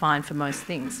fine for most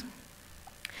things.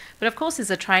 But of course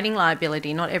there's a training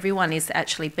liability. Not everyone is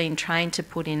actually being trained to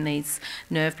put in these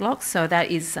nerve blocks, so that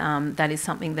is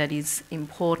something that is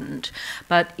important.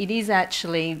 But it is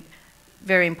actually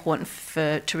very important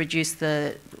to reduce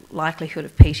the likelihood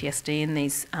of PTSD in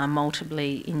these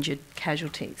multiply injured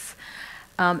casualties.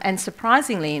 And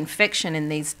surprisingly, infection in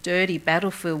these dirty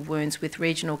battlefield wounds with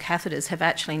regional catheters have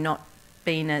actually not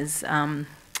been as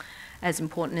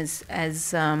important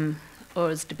or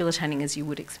as debilitating as you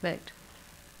would expect.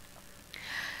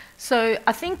 So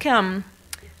I think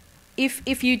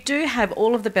if you do have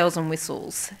all of the bells and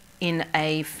whistles in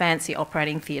a fancy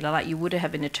operating theatre like you would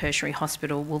have in a tertiary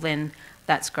hospital, well then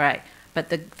that's great. But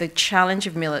the challenge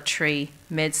of military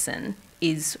medicine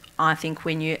is, I think,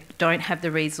 when you don't have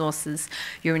the resources,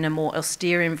 you're in a more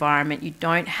austere environment, you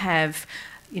don't have,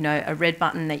 you know, a red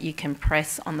button that you can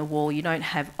press on the wall, you don't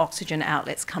have oxygen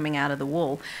outlets coming out of the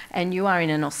wall, and you are in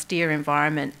an austere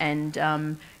environment, and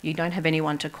you don't have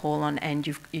anyone to call on, and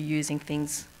you're using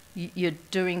things, you're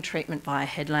doing treatment via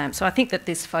headlamp. So I think that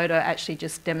this photo actually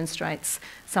just demonstrates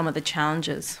some of the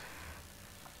challenges.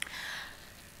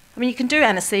 I mean, you can do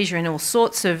anaesthesia in all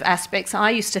sorts of aspects. I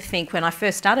used to think when I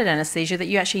first started anaesthesia that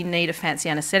you actually need a fancy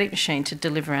anaesthetic machine to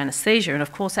deliver anaesthesia, and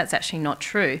of course that's actually not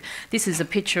true. This is a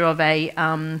picture of a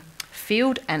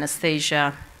field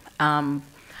anaesthesia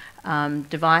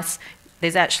device.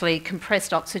 There's actually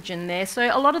compressed oxygen there. So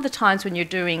a lot of the times when you're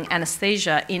doing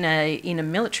anaesthesia in a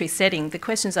military setting, the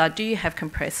questions are, do you have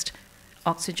compressed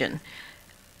oxygen?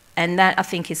 And that, I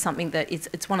think, is something that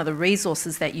it's one of the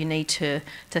resources that you need to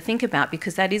think about,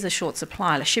 because that is a short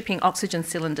supply. Like shipping oxygen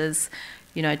cylinders,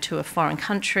 you know, to a foreign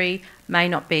country may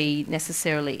not be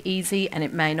necessarily easy, and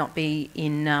it may not be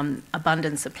in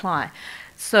abundant supply.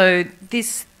 So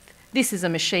this is a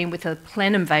machine with a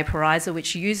plenum vaporizer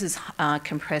which uses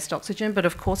compressed oxygen, but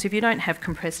of course if you don't have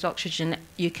compressed oxygen,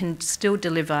 you can still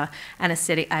deliver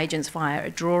anaesthetic agents via a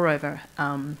draw-over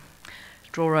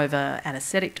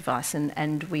anaesthetic device,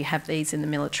 and we have these in the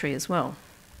military as well.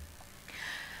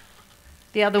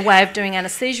 The other way of doing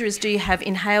anaesthesia is, do you have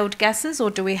inhaled gases or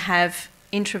do we have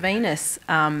intravenous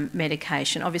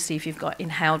medication, obviously if you've got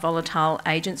inhaled volatile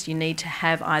agents, you need to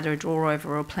have either a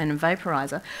draw-over or a plenum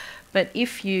vaporizer. But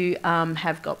if you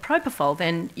have got propofol,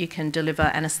 then you can deliver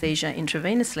anaesthesia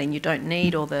intravenously and you don't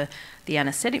need all the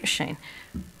anaesthetic machine.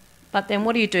 But then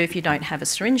what do you do if you don't have a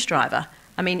syringe driver?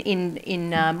 I mean,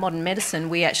 in modern medicine,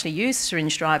 we actually use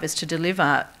syringe drivers to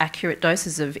deliver accurate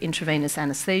doses of intravenous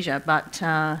anaesthesia, but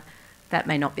that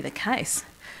may not be the case.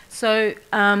 So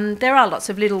there are lots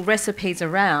of little recipes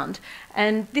around,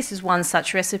 and this is one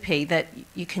such recipe that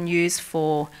you can use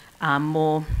for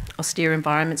more austere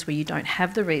environments where you don't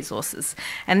have the resources.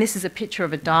 And this is a picture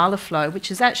of a dialer flow,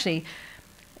 which is actually,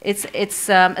 it's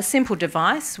a simple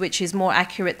device which is more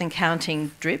accurate than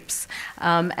counting drips,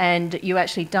 and you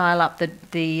actually dial up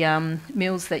the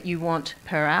mils that you want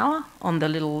per hour on the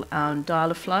little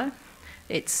dialer flow.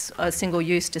 It's a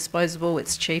single-use disposable,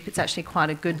 it's cheap, it's actually quite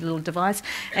a good little device.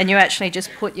 And you actually just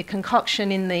put your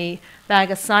concoction in the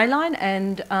bag of saline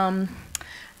and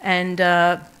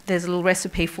there's a little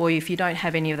recipe for you if you don't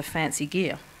have any of the fancy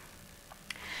gear.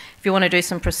 If you want to do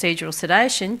some procedural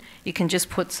sedation, you can just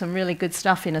put some really good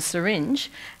stuff in a syringe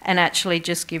and actually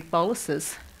just give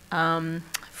boluses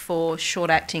for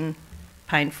short-acting,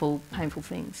 painful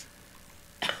things.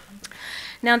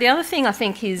 Now, the other thing I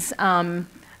think is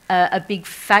a big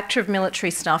factor of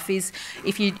military stuff is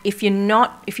if you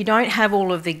don't have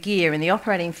all of the gear in the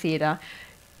operating theatre,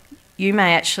 you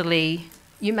may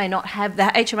not have the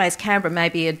HMAS Canberra may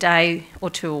be a day or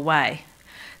two away.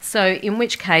 So in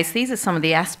which case, these are some of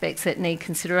the aspects that need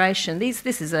consideration.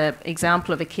 This is an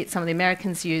example of a kit some of the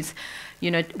Americans use,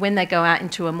 when they go out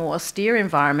into a more austere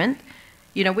environment.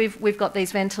 We've got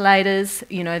these ventilators,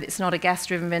 it's not a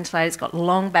gas-driven ventilator, it's got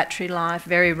long battery life,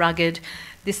 very rugged.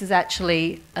 This is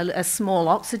actually a small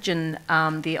oxygen,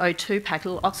 the O2 pack, a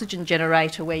little oxygen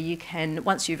generator where you can,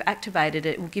 once you've activated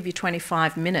it, it will give you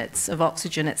 25 minutes of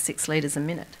oxygen at 6 litres a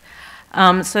minute.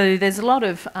 So there's a lot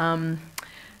of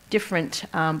different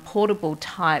portable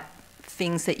type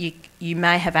things that you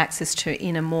may have access to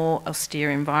in a more austere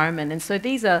environment. And so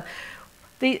these are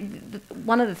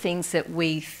one of the things that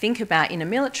we think about in a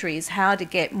military is how to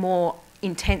get more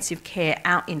intensive care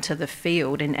out into the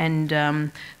field and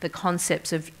the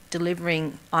concepts of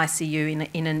delivering ICU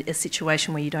in a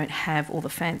situation where you don't have all the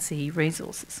fancy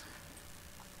resources.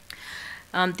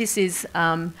 This is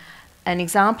an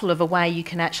example of a way you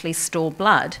can actually store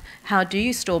blood. How do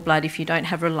you store blood if you don't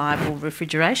have a reliable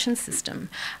refrigeration system?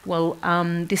 Well,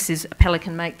 Pella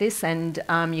can make this, and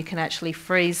you can actually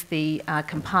freeze the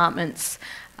compartments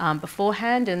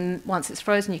beforehand, and once it's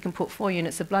frozen you can put 4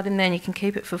 units of blood in there and you can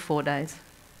keep it for 4 days.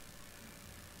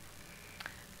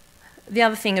 The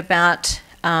other thing about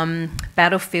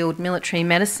battlefield military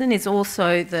medicine is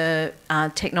also the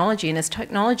technology, and as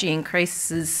technology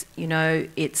increases,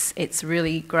 it's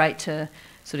really great to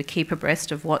sort of keep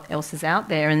abreast of what else is out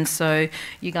there. And so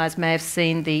you guys may have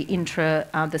seen the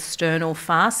sternal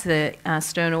FAST, the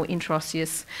sternal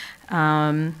intraosseous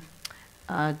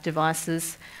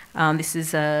devices. This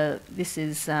is the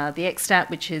XStat,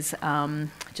 which is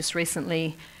just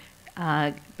recently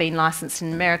been licensed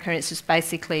in America, and it's just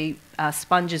basically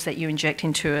sponges that you inject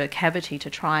into a cavity to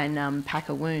try and pack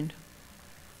a wound.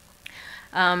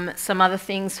 Some other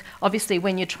things, obviously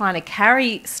when you're trying to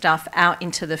carry stuff out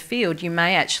into the field, you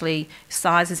may actually,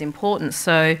 size is important,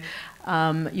 so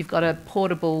you've got a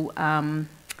portable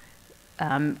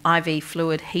IV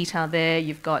fluid heater there,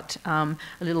 you've got a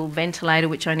little ventilator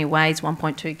which only weighs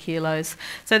 1.2 kilos.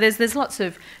 So there's lots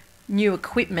of new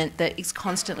equipment that is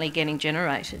constantly getting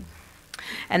generated.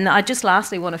 And I just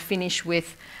lastly want to finish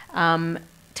with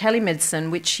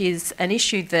telemedicine, which is an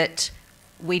issue that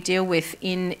we deal with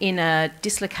in a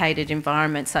dislocated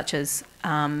environment such as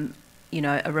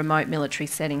a remote military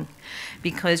setting,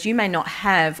 because you may not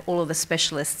have all of the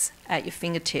specialists at your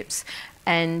fingertips,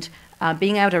 and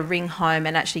being able to ring home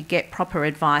and actually get proper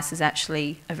advice is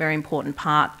actually a very important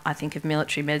part, I think, of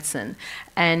military medicine.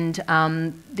 And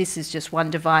this is just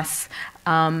one device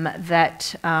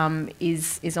that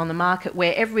is on the market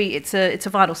where it's a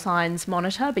vital signs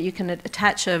monitor, but you can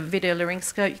attach a video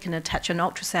laryngoscope, you can attach an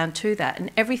ultrasound to that,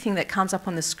 and everything that comes up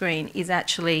on the screen is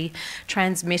actually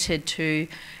transmitted to,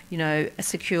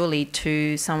 securely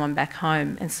to someone back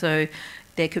home. And so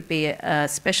there could be a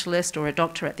specialist or a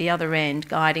doctor at the other end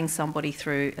guiding somebody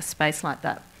through a space like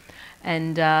that.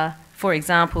 And for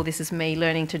example, this is me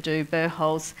learning to do burr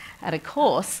holes at a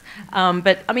course.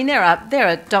 But I mean, there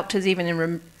are doctors even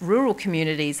in rural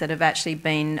communities that have actually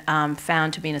been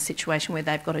found to be in a situation where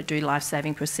they've got to do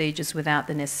life-saving procedures without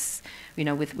the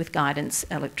with guidance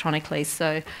electronically.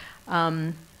 So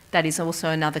that is also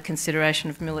another consideration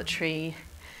of military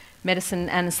medicine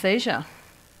anaesthesia.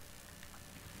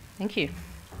 Thank you.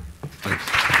 Thanks.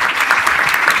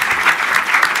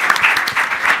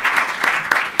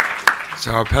 So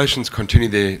our patients continue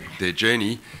their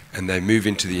journey and they move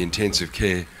into the intensive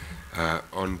care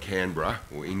on Canberra,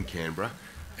 or in Canberra,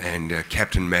 and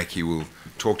Captain Mackie will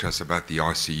talk to us about the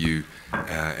ICU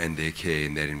and their care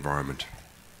in that environment.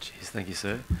 Cheers, thank you,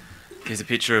 sir. Here's a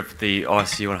picture of the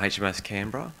ICU on HMAS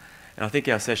Canberra, and I think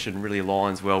our session really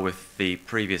aligns well with the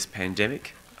previous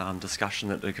pandemic discussion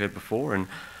that occurred before, and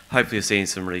hopefully you're seeing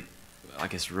some really, I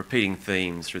guess, repeating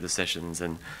themes through the sessions.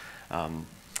 And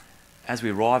as we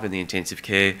arrive in the intensive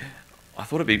care, I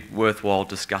thought it'd be worthwhile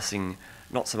discussing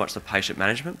not so much the patient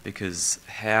management, because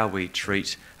how we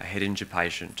treat a head injured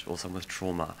patient or someone with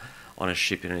trauma on a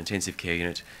ship in an intensive care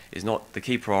unit is not, the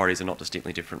key priorities are not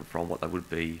distinctly different from what they would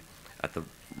be at the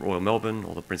Royal Melbourne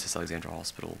or the Princess Alexandra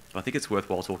Hospital. But I think it's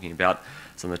worthwhile talking about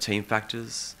some of the team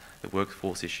factors, the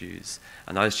workforce issues,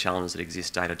 and those challenges that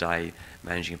exist day to day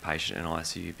managing a patient in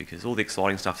ICU, because all the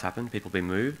exciting stuff's happened, people have been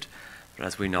moved, but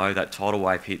as we know, that tidal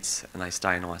wave hits and they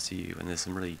stay in ICU, and there's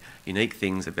some really unique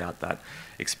things about that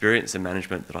experience and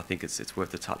management that I think it's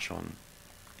worth a touch on.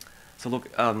 So look,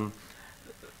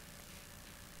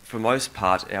 for most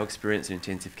part, our experience in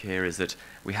intensive care is that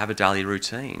we have a daily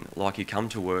routine. Like, you come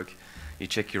to work, you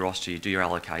check your roster, you do your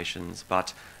allocations,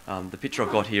 but the picture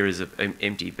I've got here is of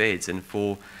empty beds, and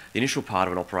for the initial part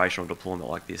of an operational deployment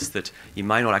like this, that you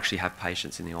may not actually have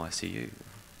patients in the ICU.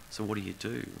 So what do you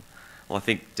do? Well, I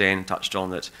think Dan touched on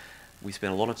that we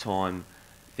spend a lot of time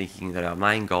thinking that our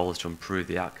main goal is to improve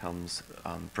the outcomes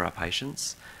for our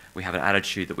patients. We have an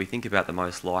attitude that we think about the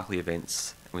most likely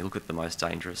events and we look at the most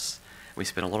dangerous. We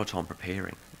spend a lot of time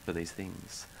preparing for these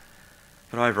things.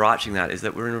 But overarching that is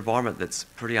that we're in an environment that's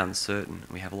pretty uncertain.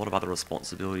 We have a lot of other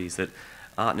responsibilities that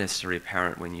aren't necessarily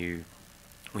apparent when you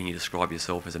describe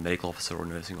yourself as a medical officer or a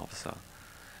nursing officer.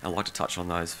 And I'd like to touch on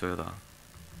those further.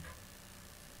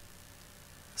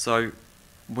 So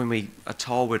when we are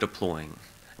told we're deploying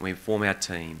and we form our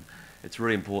team, it's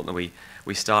really important that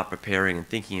we start preparing and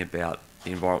thinking about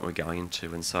the environment we're going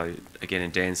into. And so, again, in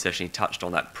Dan's session, he touched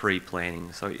on that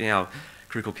pre-planning. So in our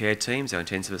critical care teams, our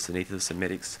intensivists, anaesthetists and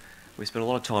medics, we spend a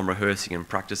lot of time rehearsing and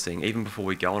practicing. Even before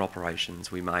we go on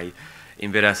operations, we may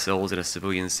embed ourselves in a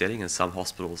civilian setting, and some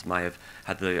hospitals may have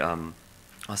had the,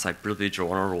 I say, privilege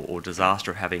or honour or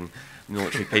disaster of having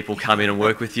military people come in and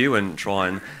work with you and try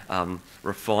and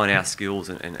refine our skills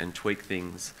and tweak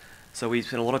things. So we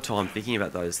spent a lot of time thinking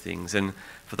about those things. And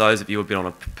for those of you who have been on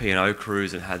a P&O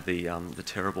cruise and had the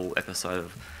terrible episode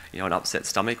of an upset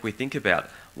stomach, we think about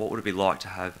what would it be like to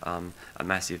have a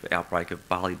massive outbreak of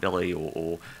barley belly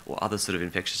or other sort of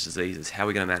infectious diseases. How are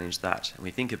we going to manage that? And we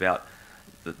think about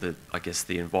I guess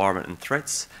the environment and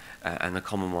threats, and the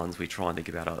common ones we try and think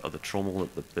about are the trauma,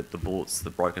 the bullets,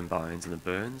 the broken bones and the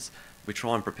burns. We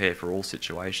try and prepare for all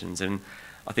situations, and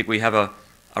I think we have a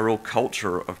real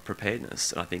culture of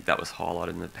preparedness, and I think that was highlighted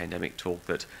in the pandemic talk,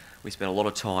 that we spent a lot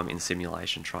of time in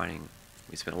simulation training.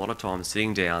 We spent a lot of time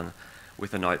sitting down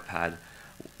with a notepad,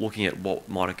 looking at what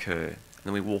might occur, and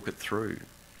then we walk it through.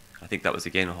 I think that was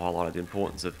again highlighted the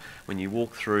importance of when you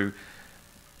walk through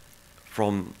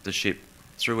from the ship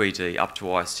through ED up to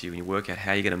ICU, and you work out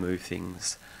how you're going to move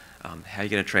things, how you're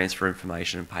going to transfer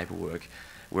information and paperwork,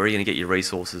 where are you going to get your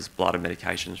resources, blood and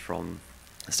medications from.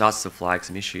 It starts to flag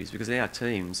some issues, because in our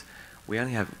teams we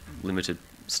only have limited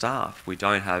staff. We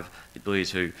don't have the ability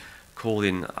to call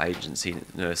in agency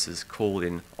nurses, call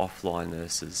in offline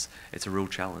nurses. It's a real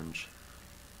challenge.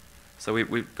 So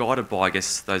we're guided by, I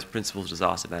guess, those principles of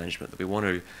disaster management, that we want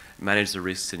to manage the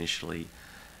risks initially,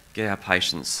 get our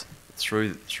patients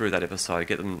through that episode,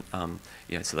 get them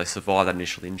so they survive that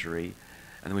initial injury,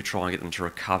 and then we try and get them to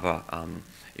recover.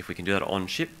 If we can do that on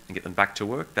ship and get them back to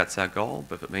work, that's our goal.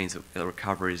 But if it means that the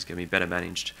recovery is going to be better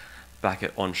managed back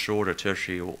at onshore at a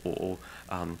tertiary or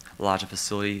larger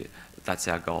facility, that's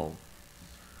our goal.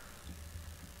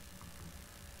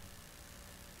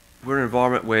 We're in an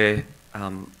environment where,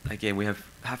 again, we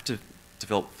have to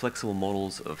develop flexible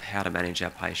models of how to manage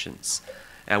our patients.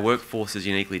 Our workforce is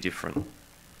uniquely different,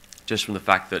 just from the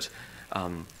fact that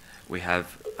we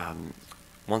have,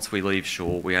 once we leave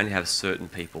shore, we only have certain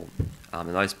people, and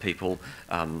those people,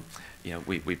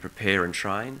 we prepare and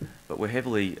train, but we're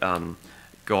heavily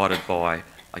guided by,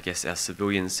 I guess, our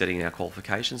civilians setting our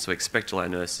qualifications. So we expect all our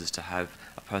nurses to have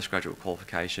a postgraduate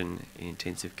qualification in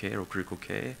intensive care or critical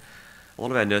care. A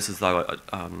lot of our nurses, though,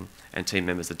 and team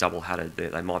members are double-hatted.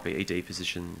 They might be ED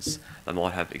physicians, they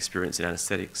might have experience in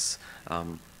anaesthetics, they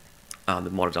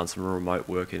might have done some remote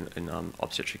work in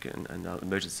obstetric and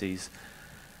emergencies.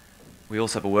 We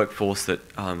also have a workforce that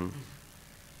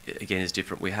again, is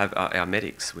different. We have our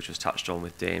medics, which was touched on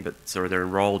with Dan, but so they're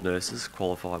enrolled nurses,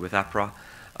 qualified with APRA,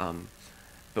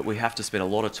 but we have to spend a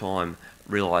lot of time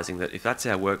realising that if that's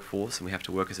our workforce and we have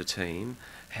to work as a team,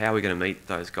 how are we going to meet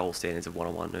those gold standards of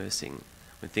one-on-one nursing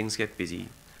when things get busy?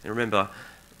 And remember,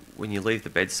 when you leave the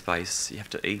bed space, you have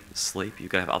to eat, sleep, you're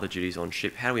going to have other duties on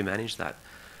ship. How do we manage that?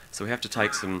 So we have to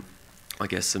take some, I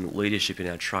guess, some leadership in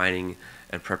our training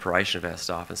and preparation of our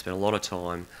staff and spend a lot of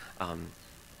time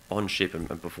on ship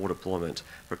and before deployment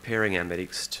preparing our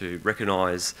medics to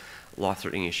recognise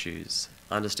life-threatening issues,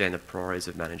 understand the priorities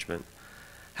of management,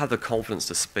 have the confidence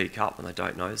to speak up when they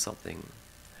don't know something,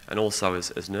 and also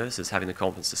as nurses having the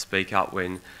confidence to speak up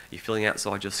when you're feeling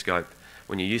outside your scope,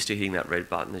 when you're used to hitting that red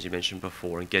button, as you mentioned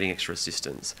before, and getting extra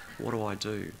assistance. What do I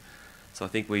do? So I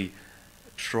think we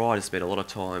try to spend a lot of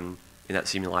time in that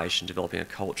simulation developing a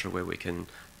culture where we can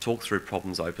talk through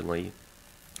problems openly,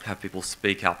 have people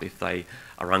speak up if they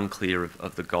are unclear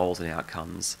of the goals and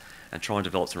outcomes, and try and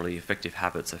develop some really effective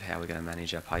habits of how we're going to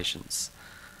manage our patients.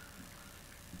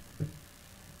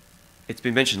 It's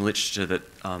been mentioned in literature that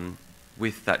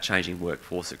with that changing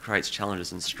workforce, it creates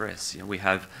challenges and stress. You know, we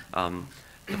have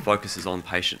the focus is on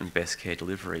patient and best care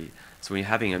delivery. So when you're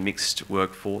having a mixed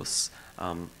workforce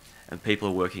and people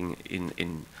are working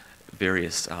in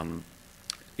various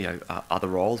other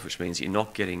roles, which means you're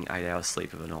not getting 8 hours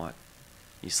sleep of a night.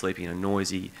 You're sleeping in a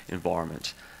noisy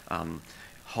environment,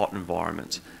 hot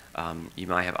environment. You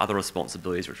may have other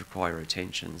responsibilities which require your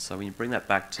attention. So when you bring that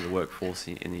back to the workforce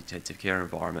in the intensive care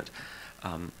environment,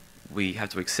 we have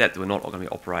to accept that we're not going to be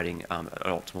operating at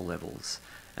optimal levels.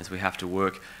 And so we have to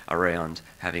work around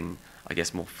having, I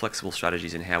guess, more flexible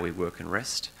strategies in how we work and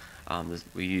rest.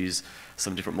 We use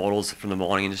some different models from the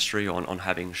mining industry on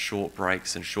having short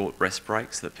breaks and short rest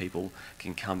breaks so that people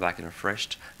can come back and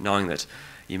refreshed, knowing that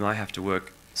you may have to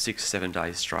work 6-7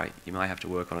 days straight. You may have to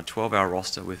work on a 12-hour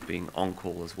roster with being on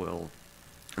call as well.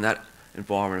 And that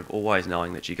environment of always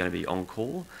knowing that you're going to be on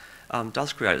call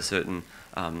does create a certain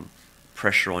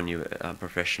pressure on you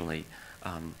professionally.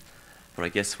 But I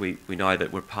guess we know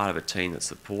that we're part of a team that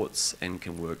supports and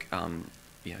can work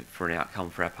for an outcome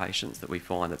for our patients, that we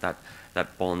find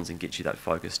that bonds and gets you that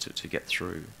focus to get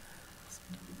through.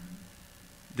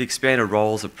 The expanded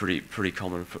roles are pretty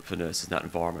common for nurses in that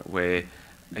environment where,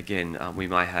 again, we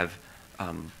may have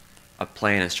a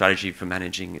plan and strategy for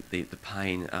managing the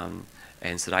pain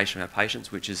and sedation of our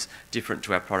patients, which is different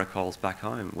to our protocols back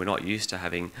home. We're not used to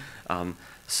having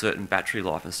certain battery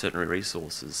life and certain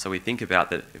resources. So we think about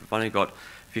that, if I've only got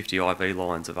 50 IV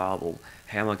lines available,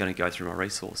 how am I going to go through my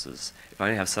resources? If I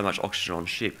only have so much oxygen on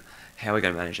ship, how are we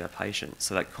going to manage our patients?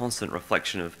 So that constant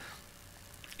reflection of,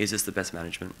 is this the best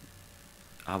management?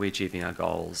 Are we achieving our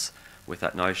goals? With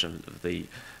that notion of the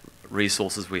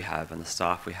resources we have and the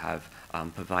staff we have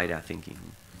pervade our thinking.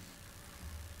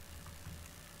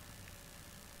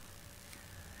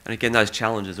 And again, those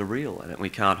challenges are real and we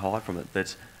can't hide from it,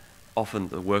 that often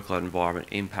the workload environment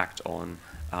impact on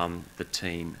the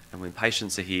team. And when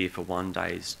patients are here for 1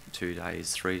 day, 2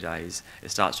 days, 3 days, it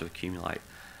starts to accumulate.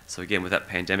 So again, with that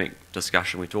pandemic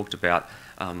discussion we talked about,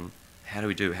 how do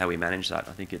we manage that?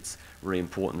 I think it's really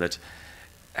important that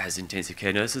as intensive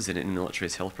care nurses and in military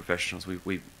as health professionals,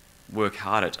 we work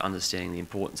hard at understanding the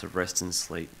importance of rest and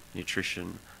sleep,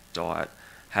 nutrition, diet,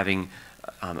 having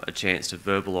a chance to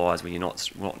verbalise when you're not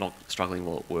struggling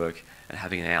well at work, and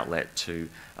having an outlet to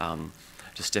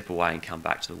step away and come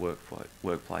back to the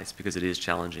workplace, because it is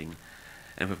challenging.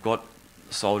 And if we've got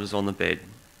soldiers on the bed,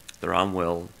 they're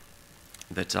unwell,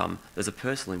 that there's a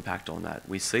personal impact on that.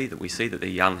 We see that they're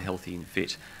young, healthy and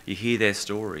fit. You hear their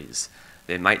stories.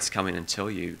 Their mates come in and tell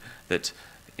you that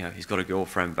he's got a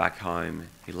girlfriend back home,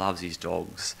 he loves his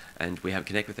dogs, and we have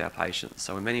connect with our patients.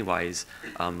 So in many ways,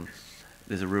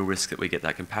 there's a real risk that we get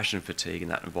that compassion fatigue in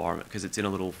that environment, because it's in a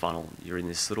little funnel. You're in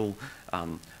this little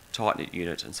tight-knit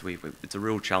unit, and so it's a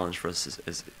real challenge for us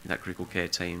as that critical care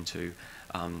team to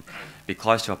be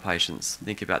close to our patients,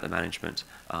 think about the management,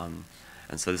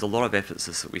 and so there's a lot of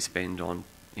emphasis that we spend on,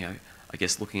 I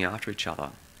guess, looking after each other,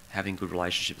 having good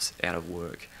relationships out of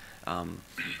work,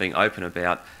 being open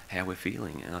about how we're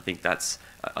feeling. And I think that's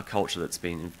a culture that's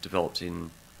been developed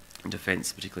in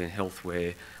defence, particularly in health,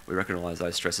 where we recognise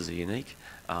those stresses are unique,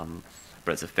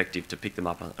 but it's effective to pick them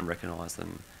up and recognise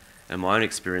them. And my own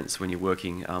experience when you're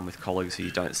working with colleagues who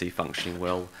you don't see functioning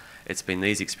well, it's been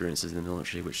these experiences in the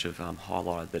military which have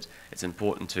highlighted that it's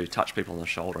important to touch people on the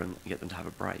shoulder and get them to have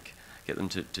a break, get them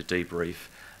to debrief,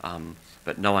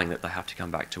 but knowing that they have to come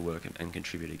back to work and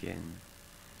contribute again.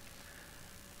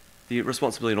 the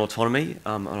responsibility and autonomy,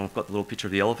 and I've got the little picture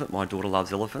of the elephant. My daughter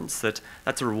loves elephants.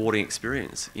 That's a rewarding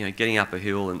experience. You know, getting up a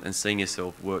hill and seeing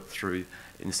yourself work through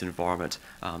in this environment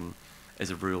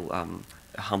is a real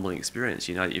humbling experience.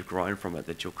 You know that you've grown from it,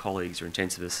 that your colleagues, your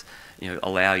intensivists, you know,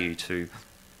 allow you to,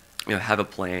 you know, have a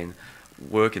plan,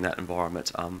 work in that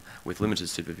environment with limited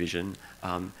supervision,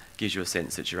 gives you a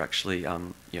sense that you're actually,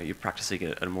 you know, you're practicing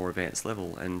at a more advanced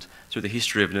level. And through the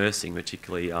history of nursing,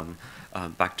 particularly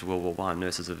back to World War I,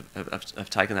 nurses have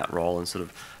taken that role and sort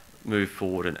of moved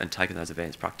forward and taken those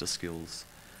advanced practice skills.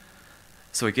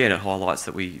 So again, it highlights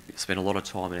that we spend a lot of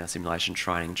time in our simulation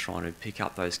training trying to pick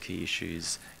up those key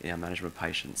issues in our management of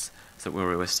patients, so that when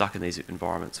we're stuck in these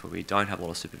environments where we don't have a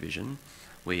lot of supervision,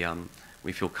 we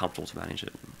feel comfortable to manage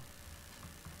it.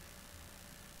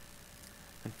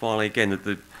 And finally, again,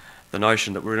 the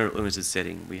notion that we're in a limited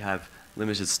setting, we have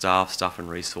limited staff and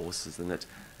resources, and that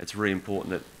it's really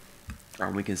important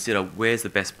that we consider where's the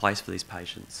best place for these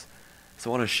patients.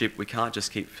 So on a ship, we can't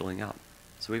just keep filling up.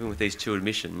 So even with these 2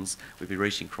 admissions, we'd be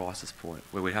reaching crisis point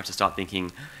where we'd have to start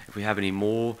thinking, if we have any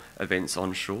more events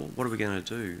onshore, what are we going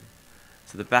to do?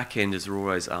 So the back end is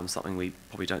always something we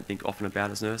probably don't think often about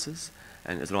as nurses,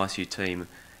 and as an ICU team,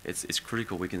 it's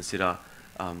critical we consider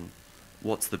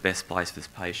what's the best place for this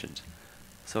patient.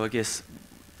 So I guess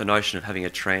the notion of having a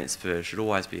transfer should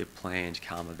always be a planned,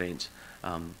 calm event.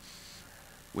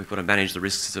 We've got to manage the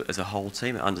risks as a whole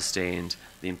team and understand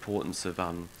the importance of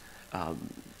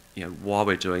you know, why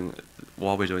we're doing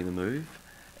the move,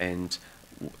 and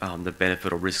the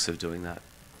benefit or risks of doing that.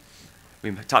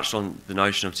 We touched on the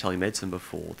notion of telemedicine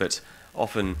before, that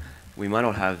often we may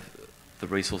not have the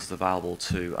resources available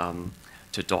to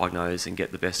diagnose and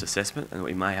get the best assessment, and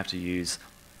we may have to use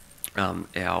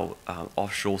our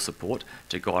offshore support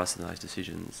to guide us in those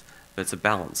decisions. But it's a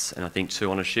balance, and I think too,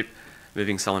 on a ship,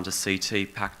 moving someone to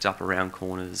CT packed up around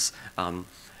corners,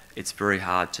 it's very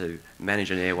hard to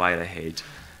manage an airway at a head,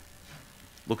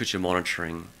 look at your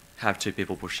monitoring, have 2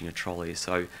 people pushing a trolley.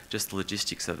 So just the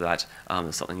logistics of that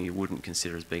is something you wouldn't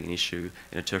consider as being an issue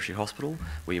in a tertiary hospital,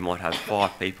 where you might have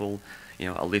 5 people, you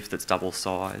know, a lift that's double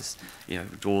sized, you know,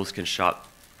 doors can shut,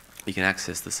 you can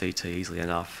access the CT easily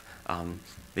enough.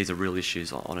 These are real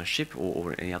issues on a ship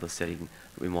or any other setting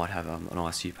that we might have an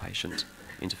ICU patient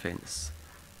in defence.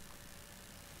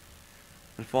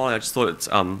 And finally, I just thought it's,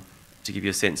 to give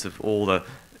you a sense of all the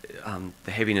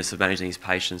heaviness of managing these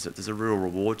patients, that there's a real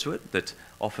reward to it, that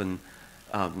often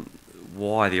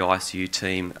why the ICU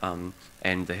team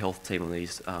and the health team on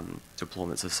these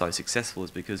deployments are so successful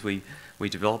is because we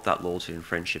develop that loyalty and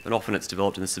friendship, and often it's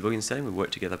developed in the civilian setting. We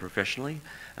work together professionally,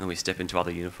 and then we step into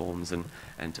other uniforms and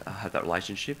have that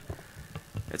relationship.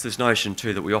 It's this notion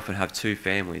too that we often have 2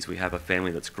 families. We have a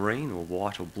family that's green or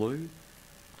white or blue,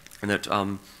 and that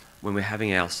when we're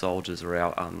having our soldiers or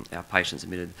our patients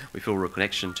admitted, we feel a real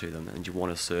connection to them, and you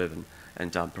want to serve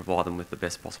and provide them with the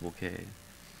best possible care.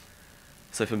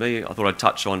 So for me, I thought I'd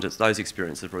touch on just those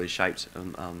experiences have really shaped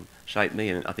me,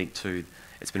 and I think too,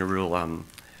 it's been a real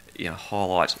you know,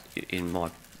 highlight in my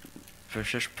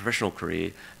professional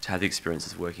career to have the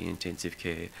experiences working in intensive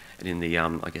care and in the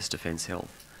I guess defence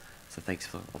health. So thanks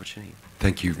for the opportunity.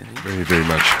 Thank you very, very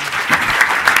much.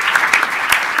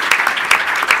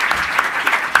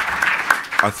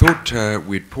 I thought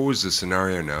we'd pause the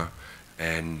scenario now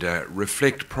and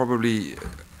reflect probably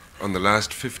on the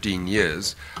last 15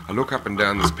 years. I look up and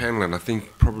down this panel, and I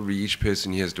think probably each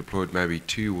person here has deployed maybe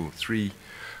 2 or 3,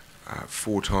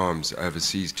 4 times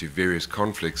overseas to various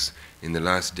conflicts in the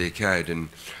last decade. And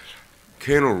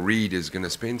Colonel Reade is going to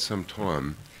spend some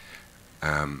time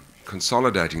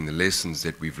consolidating the lessons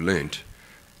that we've learnt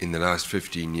in the last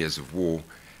 15 years of war,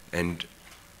 and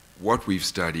what we've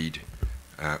studied,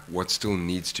 what still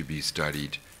needs to be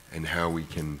studied, and how we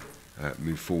can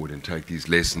move forward and take these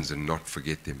lessons and not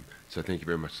forget them. So thank you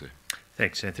very much, sir.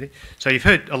 Thanks, Anthony. So you've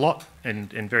heard a lot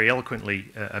and very eloquently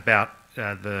about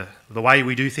the way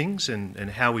we do things and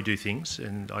how we do things,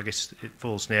 and I guess it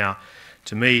falls now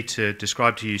to me to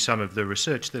describe to you some of the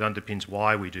research that underpins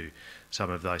why we do some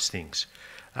of those things.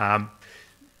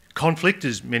 Conflict,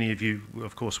 as many of you,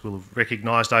 of course, will have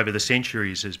recognised over the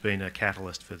centuries, has been a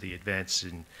catalyst for the advance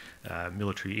in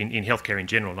military, in healthcare in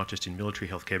general, not just in military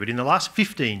healthcare. But in the last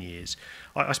 15 years,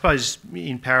 I suppose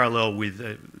in parallel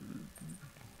with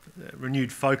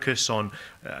renewed focus on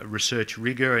research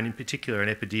rigour, and in particular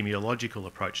an epidemiological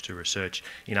approach to research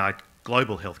in our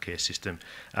global healthcare system,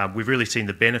 we've really seen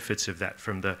the benefits of that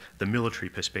from the military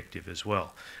perspective as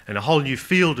well. And a whole new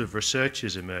field of research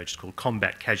has emerged called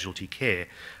combat casualty care,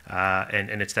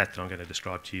 and it's that I'm going to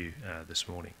describe to you this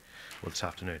morning. this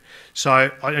afternoon. So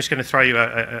I'm just going to throw you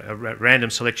a random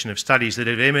selection of studies that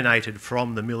have emanated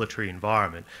from the military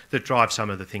environment that drive some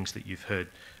of the things that you've heard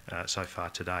so far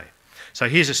today. So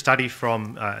here's a study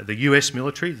from the US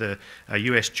military, the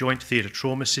US Joint Theatre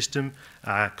Trauma System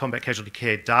Combat Casualty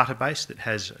Care database that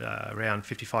has around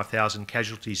 55,000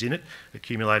 casualties in it,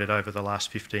 accumulated over the last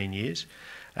 15 years.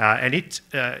 And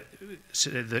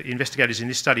the investigators in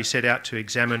this study set out to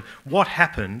examine what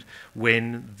happened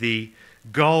when the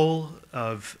goal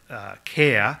of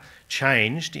care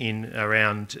changed in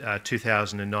around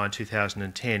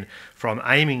 2009-2010 from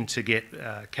aiming to get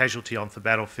casualty onto the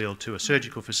battlefield to a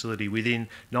surgical facility within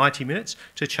 90 minutes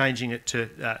to changing it to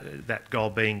that goal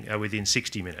being within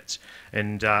 60 minutes.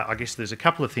 And I guess there's a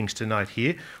couple of things to note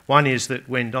here. One is that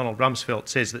when Donald Rumsfeld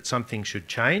says that something should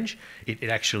change, it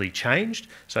actually changed.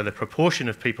 So the proportion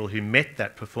of people who met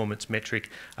that performance metric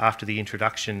after the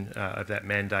introduction of that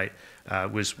mandate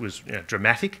was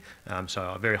dramatic. So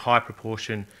a very high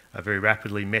proportion very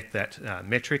rapidly met that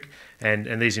metric,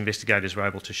 and these investigators were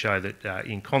able to show that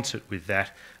in concert with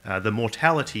that, the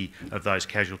mortality of those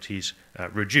casualties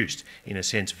reduced, in a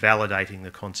sense validating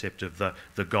the concept of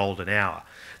the golden hour.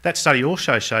 That study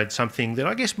also showed something that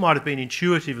I guess might have been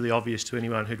intuitively obvious to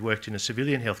anyone who'd worked in a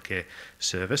civilian healthcare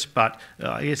service, but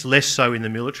I guess less so in the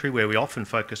military, where we often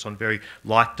focus on very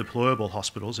light deployable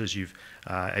hospitals, as you've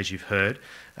heard,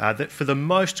 that for the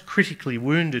most critically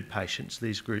wounded patients,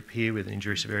 these group here with an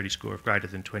injury severity score of greater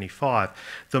than 25,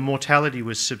 the mortality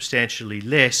was substantially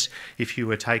less if you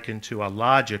were taken to a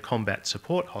larger combat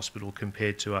support hospital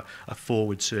compared to a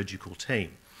forward surgical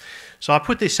team. So I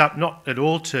put this up not at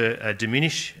all to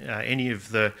diminish any of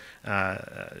the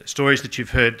stories that you've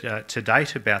heard to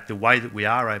date about the way that we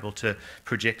are able to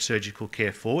project surgical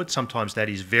care forward. Sometimes that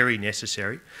is very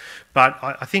necessary. But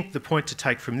I think the point to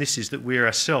take from this is that we're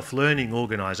a self-learning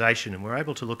organisation, and we're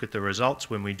able to look at the results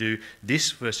when we do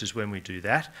this versus when we do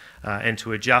that, and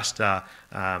to adjust our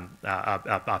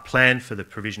plan for the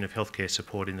provision of healthcare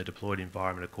support in the deployed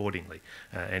environment accordingly.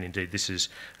 And indeed, this has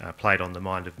played on the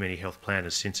mind of many health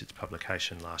planners since its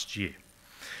publication last year.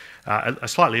 A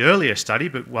slightly earlier study,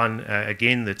 but one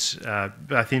again that's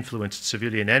both influenced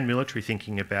civilian and military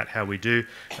thinking about how we do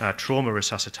trauma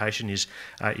resuscitation is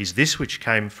this, which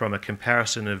came from a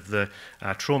comparison of the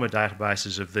trauma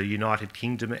databases of the United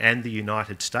Kingdom and the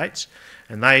United States.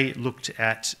 And they looked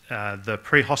at the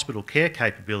pre-hospital care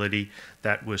capability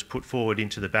that was put forward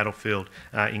into the battlefield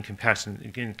in comparison,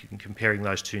 again, comparing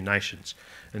those two nations.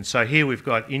 And so here we've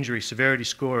got injury severity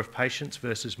score of patients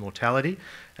versus mortality.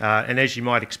 And as you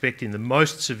might expect in the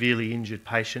most severely injured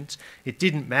patients, it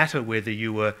didn't matter whether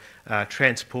you were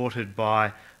transported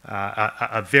by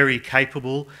a very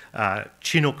capable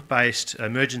Chinook-based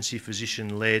emergency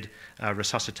physician-led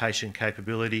resuscitation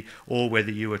capability, or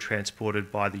whether you were transported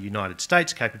by the United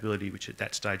States capability, which at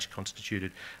that stage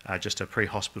constituted just a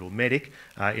pre-hospital medic.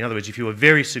 In other words, if you were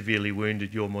very severely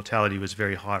wounded, your mortality was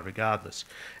very high regardless.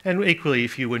 And equally,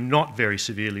 if you were not very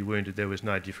severely wounded, there was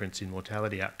no difference in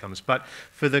mortality outcomes. But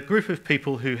for the group of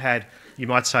people who had, you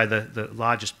might say, the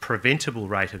largest preventable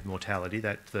rate of mortality,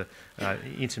 that the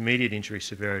intermediate injury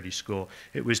severity score,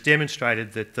 it was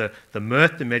demonstrated that the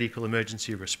MERT, the Medical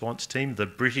Emergency Response Team, the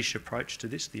British approach to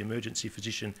this, the emergency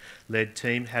physician-led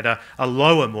team, had a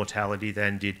lower mortality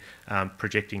than did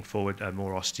projecting forward a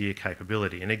more austere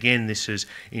capability. And again, this has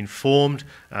informed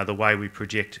the way we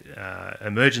project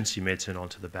emergency medicine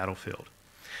onto the battlefield.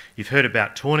 You've heard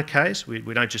about tourniquets. We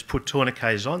don't just put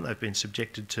tourniquets on. They've been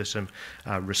subjected to some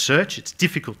research. It's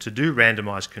difficult to do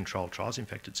randomised controlled trials. In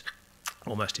fact, it's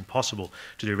almost impossible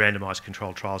to do randomised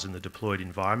controlled trials in the deployed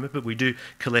environment, but we do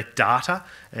collect data,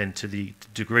 and to the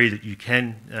degree that you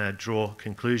can draw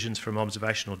conclusions from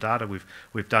observational data,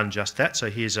 we've done just that.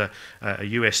 So here's a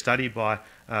US study by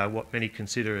what many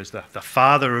consider as the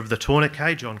father of the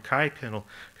tourniquet, John Cray, Colonel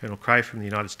Cray from the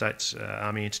United States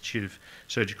Army Institute of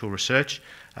Surgical Research,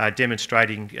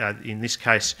 demonstrating in this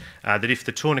case that if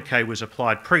the tourniquet was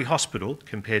applied pre-hospital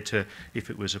compared to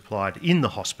if it was applied in the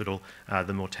hospital,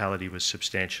 the mortality was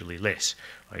substantially less.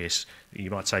 I guess you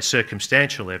might say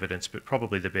circumstantial evidence, but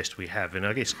probably the best we have, and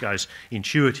I guess goes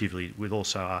intuitively with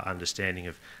also our understanding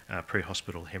of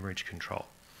pre-hospital hemorrhage control.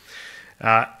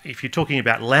 If you're talking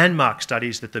about landmark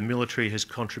studies that the military has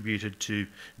contributed to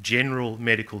general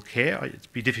medical care,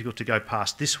 it'd be difficult to go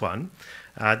past this one.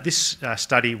 This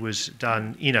study was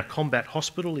done in a combat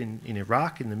hospital in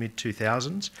Iraq in the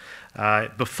mid-2000s,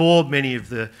 before many of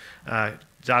the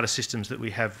data systems that we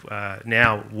have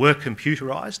now were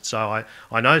computerised. So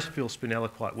I know Phil Spinella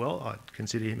quite well. I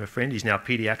consider him a friend. He's now a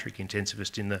paediatric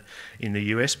intensivist in the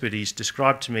US, but he's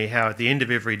described to me how at the end of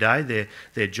every day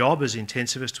their job as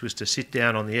intensivists was to sit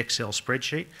down on the Excel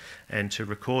spreadsheet and to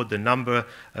record the number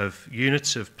of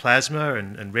units of plasma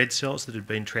and red cells that had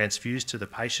been transfused to the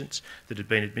patients that had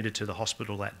been admitted to the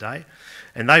hospital that day.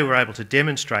 And they were able to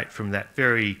demonstrate from that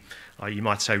very you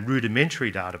might say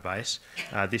rudimentary database,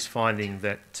 this finding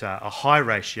that a high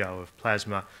ratio of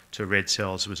plasma to red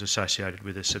cells was associated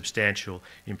with a substantial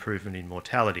improvement in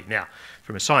mortality. Now,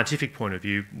 from a scientific point of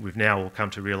view, we've now all come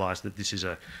to realise that this is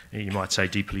a, you might say,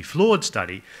 deeply flawed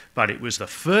study, but it was the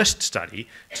first study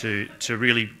to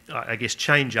really, I guess,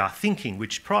 change our thinking,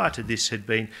 which prior to this had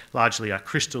been largely a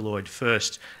crystalloid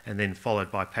first and then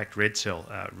followed by packed red cell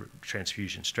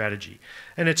transfusion strategy.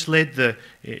 And it's led the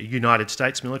United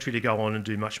States military to go on and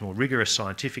do much more rigorous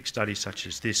scientific studies such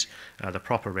as this, the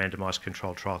proper randomised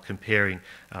controlled trial comparing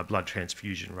blood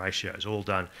transfusion ratios, all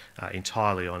done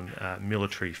entirely on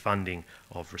military funding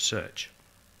of research.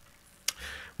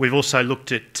 We've also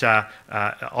looked at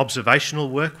observational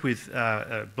work with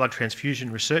blood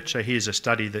transfusion research. So here's a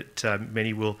study that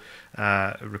many will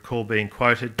recall being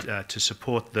quoted to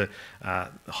support the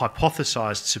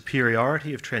hypothesised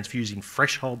superiority of transfusing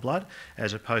fresh whole blood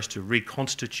as opposed to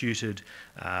reconstituted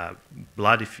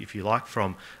blood, if you like,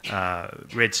 from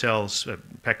red cells,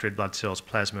 packed red blood cells,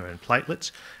 plasma and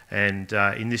platelets. And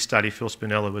in this study, Phil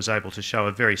Spinella was able to show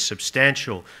a very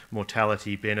substantial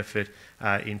mortality benefit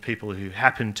in people who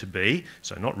happened to be,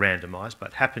 so not randomised,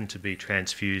 but happened to be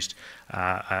transfused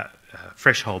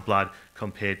fresh whole blood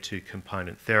compared to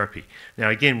component therapy. Now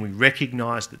again, we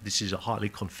recognise that this is a highly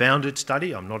confounded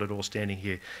study. I'm not at all standing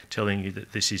here telling you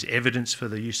that this is evidence for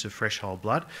the use of fresh whole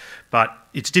blood, but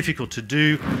it's difficult to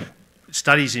do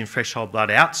studies in fresh whole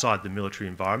blood outside the military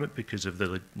environment because of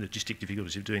the logistic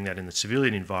difficulties of doing that in the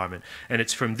civilian environment. And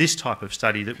it's from this type of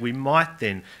study that we might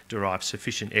then derive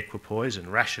sufficient equipoise and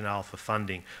rationale for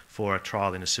funding for a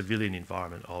trial in a civilian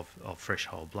environment of fresh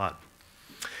whole blood.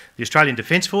 The Australian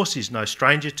Defence Force is no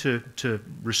stranger to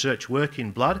research work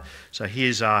in blood. So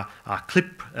here's our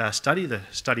CLIP study, the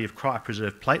study of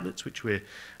cryopreserved platelets, which we're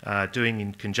doing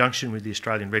in conjunction with the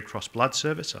Australian Red Cross Blood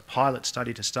Service, a pilot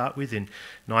study to start with in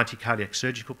 90 cardiac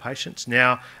surgical patients.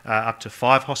 Now up to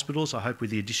 5 hospitals, I hope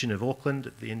with the addition of Auckland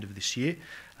at the end of this year.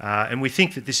 And we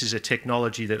think that this is a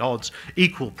technology that holds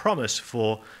equal promise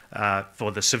for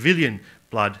the civilian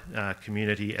blood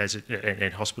community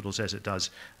and hospitals as it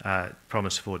does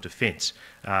promise for defence,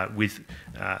 with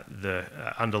the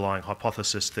underlying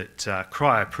hypothesis that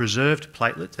cryopreserved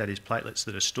platelets, that is platelets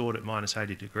that are stored at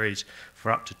 -80 degrees for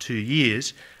up to 2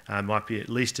 years, might be at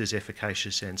least as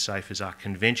efficacious and safe as our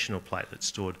conventional platelets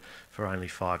stored for only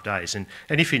 5 days. And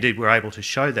if indeed we're able to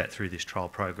show that through this trial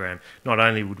program, not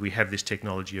only would we have this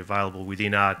technology available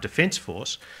within our Defence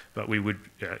Force, but we would,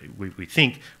 we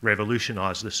think,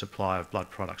 revolutionise the supply of blood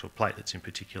products, or platelets in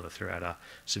particular, throughout our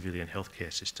civilian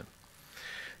healthcare system.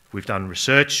 We've done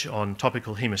research on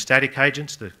topical haemostatic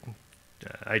agents. The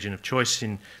agent of choice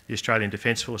in the Australian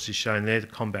Defence Force is shown there, the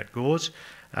combat gauze.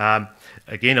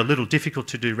 Again, a little difficult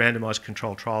to do randomised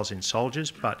controlled trials in soldiers,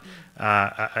 but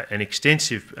an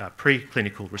extensive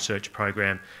preclinical research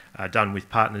program done with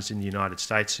partners in the United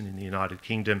States and in the United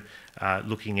Kingdom,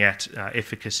 looking at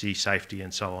efficacy, safety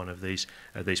and so on of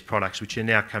these products, which are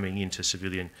now coming into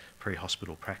civilian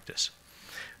pre-hospital practice.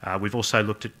 We've also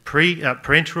looked at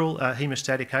parenteral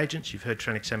haemostatic agents. You've heard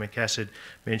tranexamic acid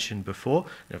mentioned before.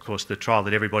 And of course, the trial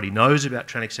that everybody knows about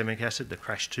tranexamic acid, the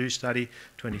CRASH-2 study,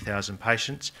 20,000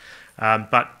 patients.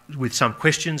 But with some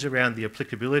questions around the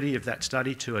applicability of that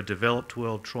study to a developed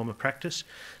world trauma practice.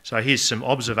 So here's some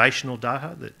observational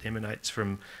data that emanates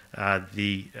from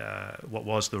what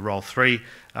was the Role 3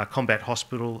 combat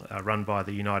hospital run by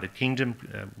the United Kingdom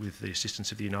with the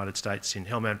assistance of the United States in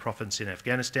Helmand Province in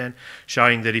Afghanistan,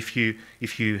 showing that if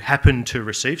you happen to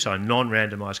receive, so a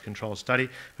non-randomised controlled study,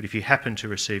 but if you happen to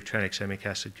receive tranexamic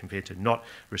acid compared to not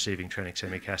receiving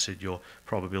tranexamic acid, your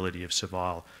probability of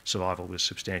survival was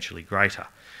substantially greater.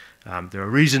 There are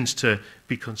reasons to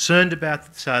be concerned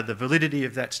about the validity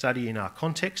of that study in our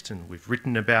context, and we've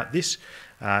written about this,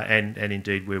 and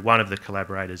indeed we're one of the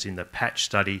collaborators in the PATCH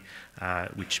study,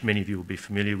 which many of you will be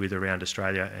familiar with around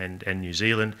Australia and New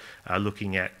Zealand,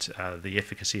 looking at the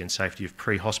efficacy and safety of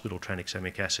pre-hospital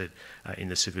tranexamic acid in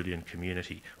the civilian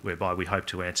community, whereby we hope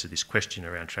to answer this question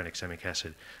around tranexamic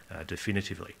acid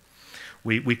definitively.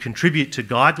 We contribute to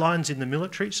guidelines in the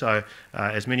military. So,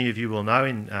 as many of you will know,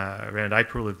 in around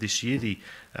April of this year, the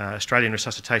Australian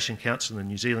Resuscitation Council and the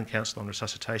New Zealand Council on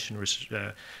Resuscitation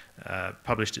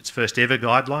published its first ever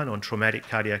guideline on traumatic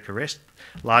cardiac arrest,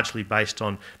 largely based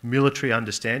on military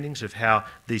understandings of how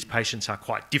these patients are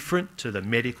quite different to the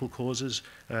medical causes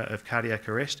of cardiac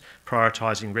arrest,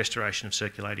 prioritising restoration of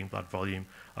circulating blood volume,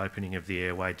 opening of the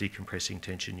airway, decompressing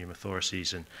tension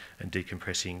pneumothoraces and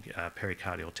decompressing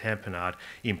pericardial tamponade,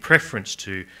 in preference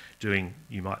to doing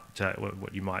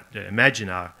what you might imagine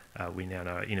are we now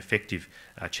know ineffective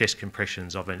chest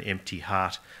compressions of an empty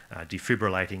heart,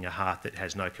 defibrillating a heart that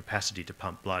has no capacity to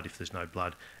pump blood if there's no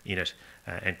blood in it,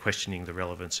 and questioning the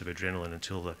relevance of adrenaline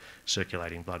until the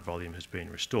circulating blood volume has been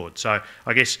restored. So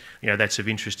I guess that's of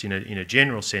interest in a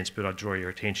general sense, but I draw your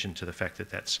attention to the fact that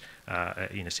that's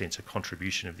in a sense a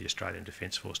contribution of the Australian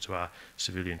Defence Force to our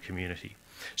civilian community.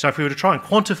 So if we were to try and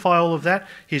quantify all of that,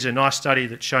 here's a nice study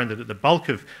that's shown that the bulk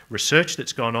of research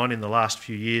that's gone on in the last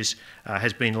few years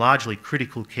has been largely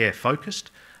critical care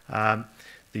focused.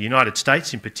 The United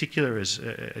States in particular has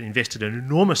invested an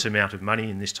enormous amount of money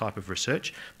in this type of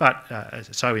research, but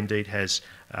so indeed has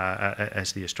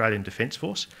as the Australian Defence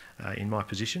Force. In my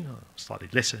position, a slightly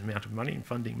less amount of money in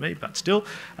funding me, but still,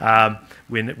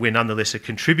 we're nonetheless a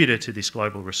contributor to this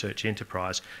global research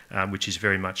enterprise, which is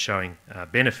very much showing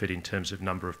benefit in terms of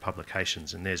number of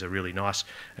publications. And there's a really nice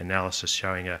analysis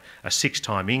showing a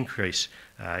 6-time increase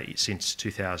since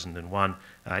 2001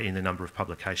 in the number of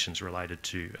publications related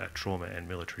to trauma and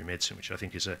military medicine, which I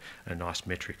think is a nice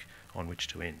metric on which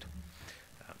to end.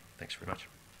 Thanks very much.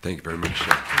 Thank you very much.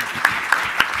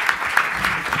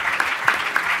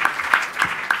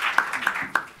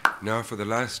 Now, for the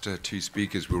last two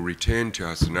speakers, we'll return to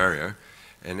our scenario,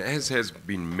 and as has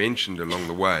been mentioned along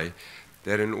the way,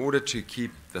 that in order to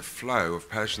keep the flow of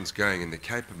patients going and the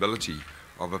capability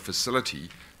of a facility,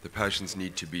 the patients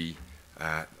need to be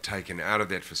taken out of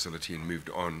that facility and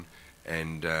moved on.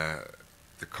 And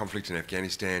the conflict in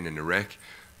Afghanistan and Iraq,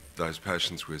 those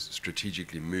patients were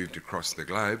strategically moved across the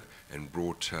globe and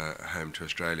brought home to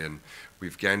Australia. And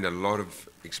we've gained a lot of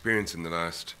experience in the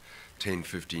last 10,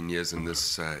 15 years in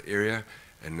this area,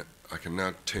 and I can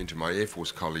now turn to my Air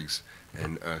Force colleagues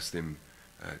and ask them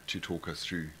to talk us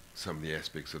through some of the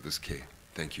aspects of this care.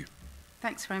 Thank you.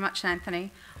 Thanks very much, Anthony.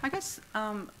 I guess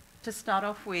to start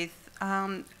off with,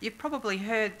 you've probably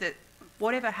heard that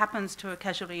whatever happens to a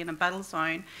casualty in a battle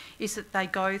zone is that they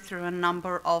go through a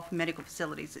number of medical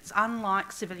facilities. It's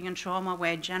unlike civilian trauma,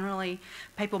 where generally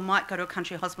people might go to a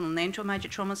country hospital and then to a major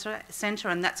trauma centre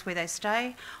and that's where they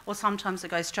stay, or sometimes they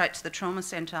go straight to the trauma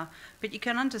centre. But you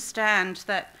can understand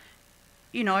that,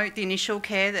 the initial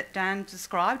care that Dan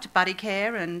described, buddy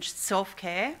care and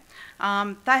self-care,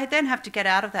 they then have to get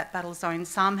out of that battle zone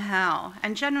somehow.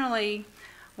 And generally,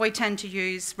 we tend to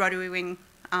use rotary wing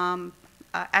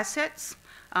assets.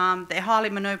 They're highly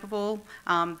manoeuvrable,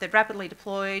 they're rapidly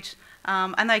deployed,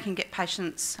 and they can get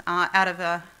patients out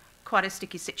of quite a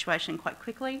sticky situation quite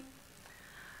quickly.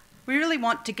 We really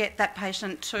want to get that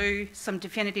patient to some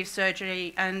definitive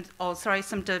surgery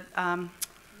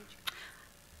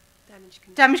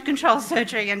damage control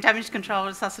surgery and damage control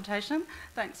resuscitation.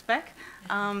 Thanks, Beck.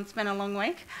 It's been a long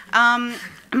week.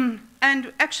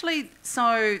 And actually,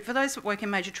 so for those that work in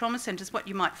major trauma centres, what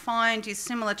you might find is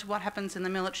similar to what happens in the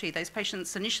military. Those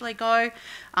patients initially go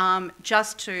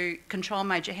just to control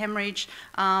major hemorrhage,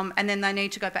 and then they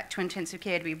need to go back to intensive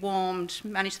care to be warmed,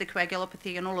 manage the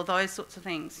coagulopathy and all of those sorts of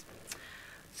things.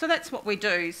 So that's what we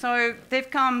do. So they've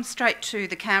come straight to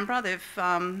the Canberra.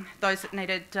 Those that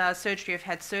needed surgery have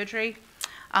had surgery.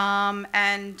 And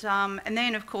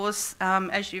then, of course,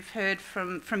 as you've heard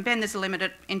from Ben, there's a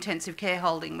limited intensive care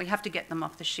holding. We have to get them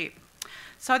off the ship.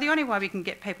 So the only way we can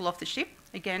get people off the ship,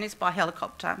 again, is by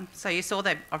helicopter. So you saw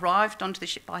they arrived onto the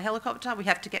ship by helicopter. We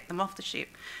have to get them off the ship.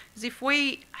 Because if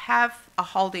we have a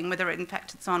holding, whether in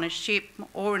fact it's on a ship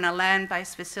or in a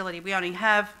land-based facility, we only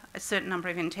have a certain number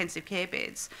of intensive care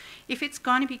beds. If it's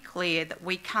going to be clear that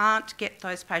we can't get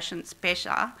those patients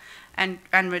better and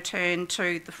return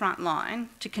to the front line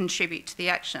to contribute to the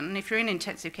action, and if you're in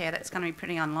intensive care, that's going to be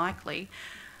pretty unlikely,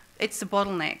 it's a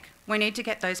bottleneck. We need to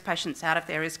get those patients out of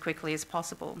there as quickly as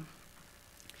possible.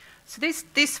 So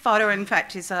this photo, in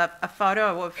fact, is a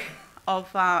photo of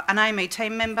an AME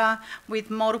team member with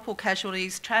multiple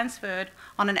casualties transferred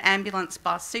on an ambulance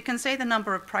bus. So you can see the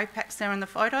number of pro packs there in the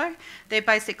photo. They're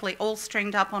basically all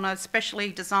stringed up on a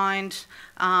specially designed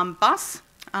bus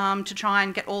to try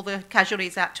and get all the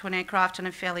casualties out to an aircraft in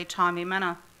a fairly timely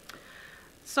manner.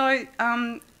 So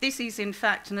this is in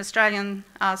fact an Australian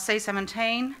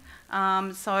C-17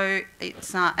 So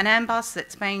it's an ambus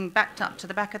that's being backed up to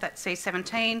the back of that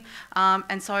C-17.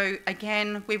 And so,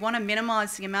 again, we want to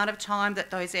minimise the amount of time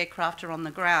that those aircraft are on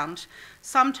the ground.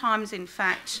 Sometimes, in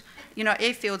fact, you know,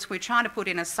 airfields we're trying to put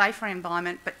in a safer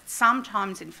environment, but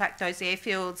sometimes, in fact, those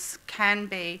airfields can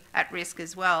be at risk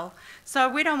as well. So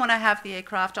we don't want to have the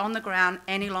aircraft on the ground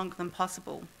any longer than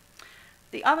possible.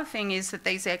 The other thing is that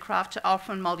these aircraft are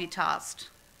often multitasked.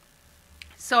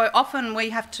 So often we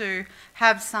have to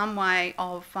have some way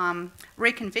of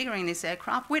reconfiguring this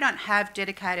aircraft. We don't have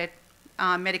dedicated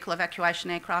medical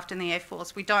evacuation aircraft in the Air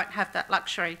Force. We don't have that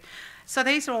luxury. So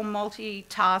these are all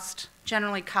multitasked,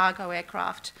 generally cargo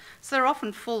aircraft. So they're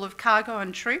often full of cargo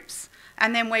and troops,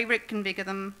 and then we reconfigure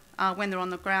them when they're on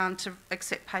the ground to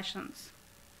accept patients.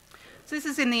 So this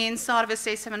is in the inside of a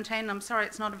C-17. I'm sorry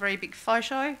it's not a very big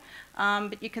photo,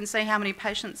 but you can see how many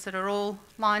patients that are all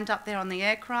lined up there on the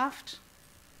aircraft.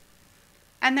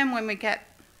 And then when we get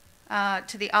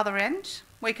to the other end,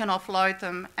 we can offload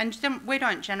them. And we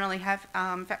don't generally have,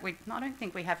 in fact, we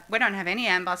don't have any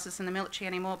ambuses in the military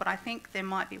anymore, but I think there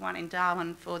might be one in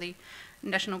Darwin for the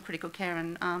National Critical Care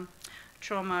and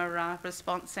Trauma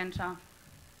Response Centre.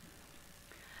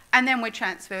 And then we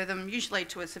transfer them usually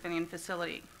to a civilian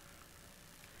facility.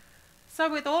 So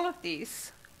with all of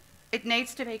this, it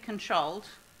needs to be controlled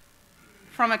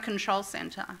from a control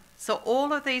centre. So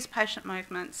all of these patient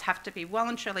movements have to be well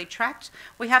and truly tracked.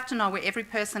 We have to know where every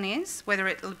person is, whether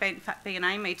it will be, in fact, be an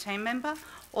AME team member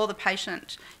or the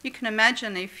patient. You can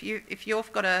imagine if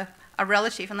you've got a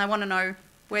relative and they want to know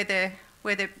where their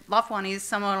loved one is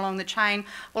somewhere along the chain,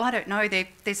 well, I don't know,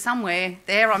 they're somewhere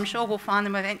there, I'm sure we'll find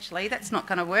them eventually. That's not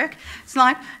going to work. It's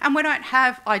like, and we don't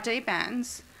have ID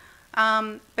bands,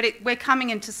 but we're coming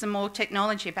into some more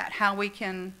technology about how we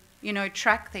can, you know,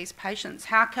 track these patients.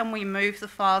 How can we move the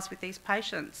files with these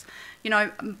patients? You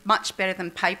know, much better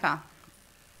than paper.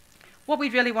 What we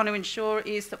really want to ensure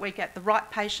is that we get the right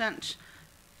patient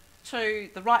to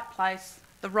the right place,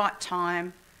 the right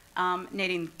time,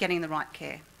 getting the right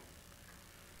care.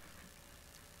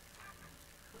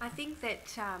 I think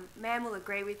that Mam will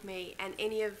agree with me, and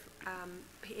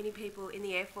any people in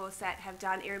the Air Force that have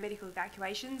done aeromedical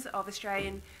evacuations of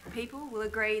Australian people will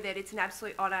agree that it's an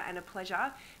absolute honour and a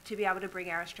pleasure to be able to bring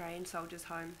our Australian soldiers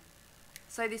home.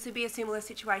 So this would be a similar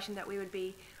situation, that we would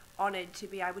be honoured to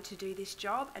be able to do this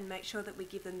job and make sure that we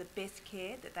give them the best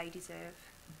care that they deserve.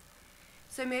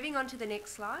 So moving on to the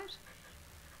next slide.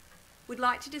 We'd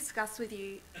like to discuss with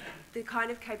you the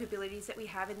kind of capabilities that we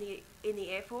have in the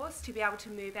Air Force to be able to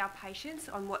move our patients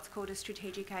on what's called a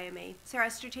strategic AME. So our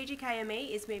strategic AME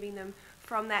is moving them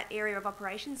from that area of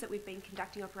operations that we've been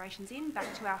conducting operations in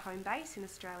back to our home base in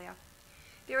Australia.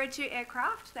 There are two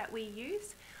aircraft that we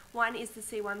use. One is the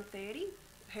C-130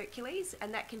 Hercules,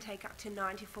 and that can take up to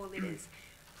 94 litres.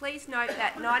 Please note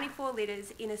that 94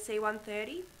 litres in a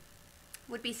C-130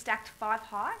 would be stacked 5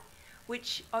 high,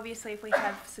 which obviously if we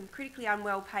have some critically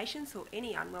unwell patients or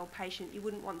any unwell patient, you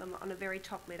wouldn't want them on a very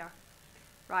top litter.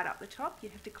 Right up the top,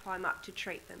 you'd have to climb up to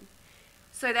treat them.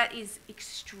 So that is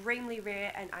extremely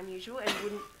rare and unusual and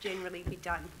wouldn't generally be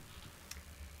done.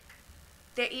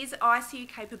 There is ICU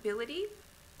capability,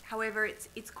 however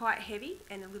it's quite heavy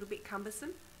and a little bit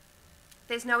cumbersome.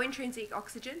 There's no intrinsic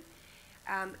oxygen.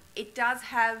 It does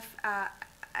have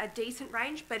a decent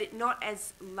range, but it's not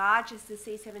as large as the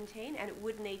C-17, and it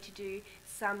would need to do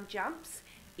some jumps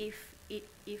if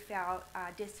our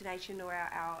destination or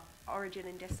our origin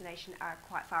and destination are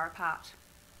quite far apart.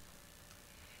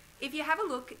 If you have a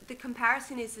look, the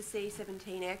comparison is the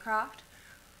C-17 aircraft,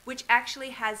 which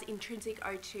actually has intrinsic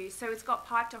O2. So it's got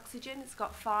piped oxygen, it's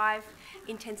got 5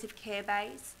 intensive care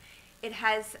bays, it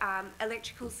has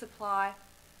electrical supply,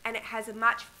 and it has a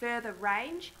much further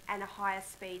range and a higher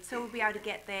speed. So we'll be able to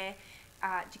get there,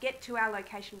 to get to our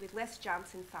location with less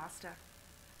jumps and faster.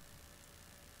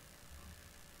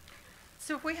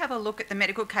 So if we have a look at the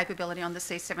medical capability on the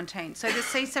C-17, so the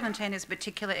C-17 as a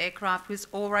particular aircraft was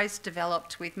always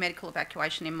developed with medical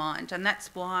evacuation in mind, and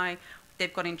that's why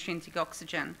they've got intrinsic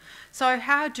oxygen. So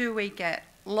how do we get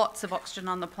lots of oxygen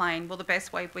on the plane? Well, the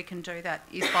best way we can do that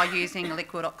is by using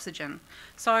liquid oxygen.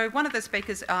 So one of the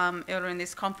speakers earlier in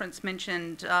this conference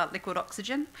mentioned liquid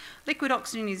oxygen. Liquid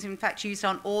oxygen is in fact used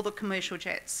on all the commercial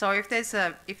jets. So if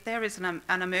there is an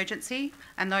emergency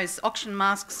and those oxygen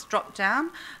masks drop down,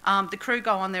 the crew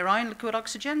go on their own liquid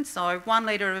oxygen. So 1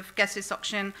 litre of gaseous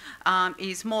oxygen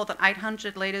is more than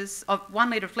 800 litres of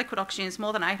 1 litre of liquid oxygen is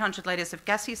more than 800 litres of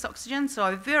gaseous oxygen.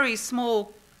 So a very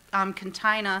small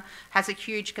container has a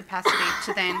huge capacity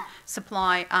to then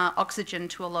supply oxygen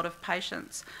to a lot of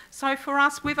patients. So for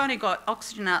us, we've only got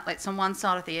oxygen outlets on one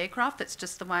side of the aircraft. That's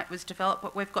just the way it was developed,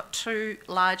 but we've got 2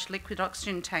 large liquid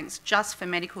oxygen tanks just for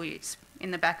medical use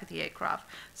in the back of the aircraft.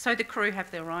 So the crew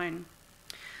have their own.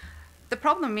 The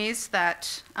problem is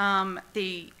that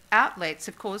the outlets,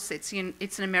 of course, it's an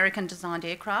American-designed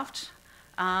aircraft,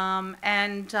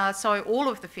 so all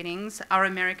of the fittings are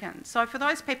American. So for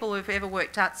those people who've ever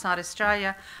worked outside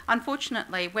Australia,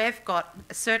 unfortunately, we've got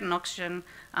a certain oxygen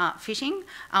fitting,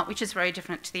 which is very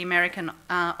different to the American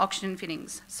oxygen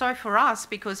fittings. So for us,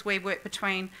 because we work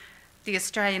between the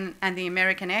Australian and the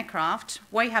American aircraft,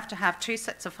 we have to have 2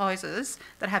 sets of hoses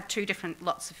that have 2 different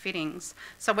lots of fittings.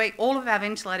 So all of our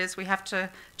ventilators, we have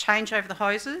to change over the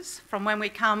hoses from when we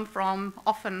come from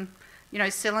often,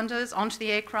 cylinders onto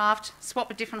the aircraft,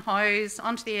 swap a different hose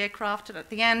onto the aircraft, and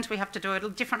at the end we have to do a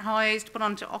different hose to put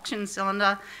onto oxygen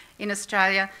cylinder in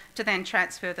Australia to then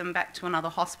transfer them back to another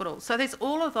hospital. So there's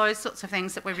all of those sorts of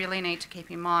things that we really need to keep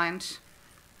in mind.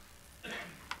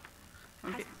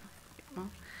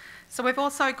 So we've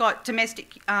also got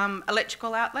domestic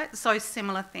electrical outlets, so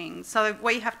similar things. So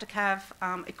we have to have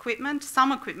equipment.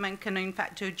 Some equipment can in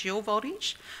fact do dual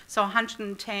voltage, so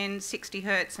 110 60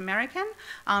 hertz American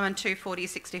and 240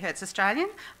 60 hertz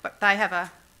Australian, but they have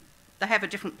a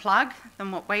different plug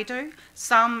than what we do.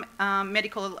 Some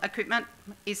medical equipment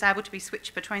is able to be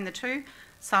switched between the 2,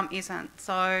 some isn't.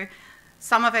 So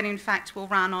some of it, in fact, will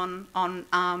run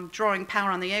on drawing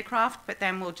power on the aircraft, but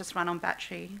then we'll just run on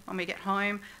battery when we get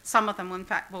home. Some of them, in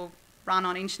fact, will run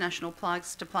on international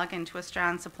plugs to plug into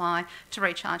Australian supply to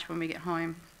recharge when we get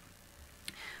home.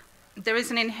 There is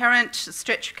an inherent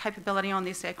stretch capability on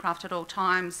this aircraft at all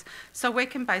times, so we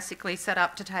can basically set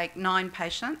up to take 9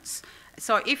 patients.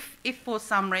 So if for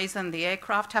some reason the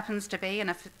aircraft happens to be in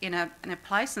a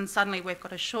place and suddenly we've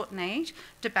got a short need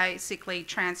to basically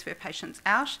transfer patients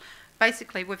out,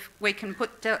 basically we can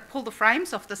pull the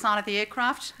frames off the side of the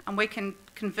aircraft and we can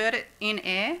convert it in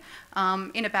air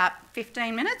in about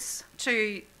 15 minutes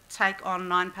to take on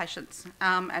 9 patients,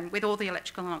 and with all the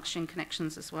electrical and oxygen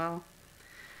connections as well.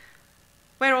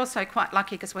 We're also quite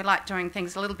lucky because we like doing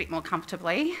things a little bit more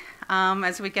comfortably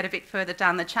as we get a bit further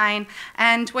down the chain.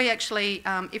 And we actually,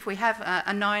 if we have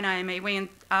a known AME, we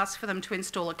ask for them to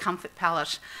install a comfort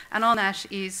pallet. And on that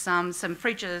is some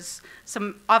fridges,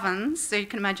 some ovens. So you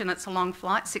can imagine it's a long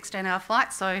flight, 16-hour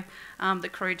flight, so the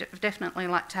crew definitely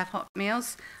like to have hot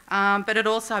meals. But it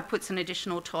also puts an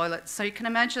additional toilet. So you can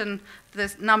imagine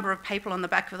the number of people on the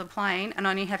back of the plane and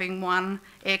only having 1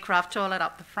 aircraft toilet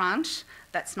up the front.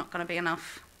 That's not going to be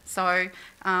enough. So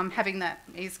having that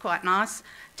is quite nice.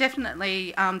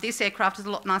 Definitely this aircraft is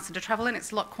a lot nicer to travel in.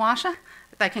 It's a lot quieter.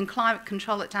 They can climate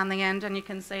control it down the end, and you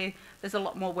can see there's a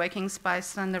lot more working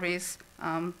space than there is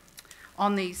on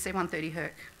the C-130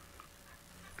 Herc.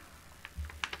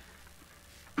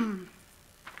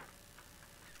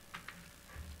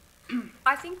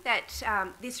 I think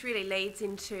that this really leads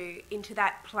into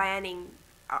that planning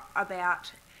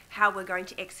about how we're going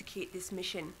to execute this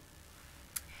mission.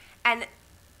 And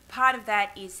part of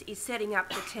that is setting up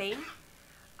the team.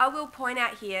 I will point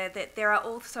out here that there are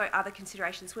also other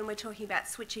considerations. When we're talking about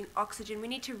switching oxygen, we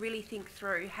need to really think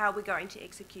through how we're going to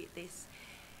execute this.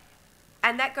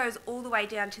 And that goes all the way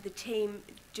down to the team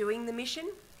doing the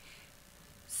mission.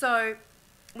 So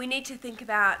we need to think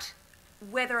about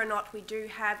whether or not we do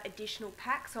have additional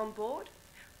packs on board.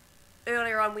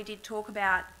 Earlier on we did talk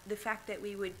about the fact that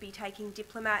we would be taking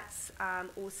diplomats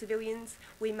or civilians.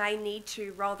 We may need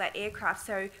to roll that aircraft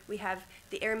so we have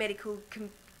the aeromedical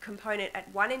component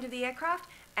at one end of the aircraft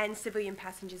and civilian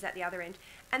passengers at the other end.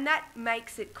 And that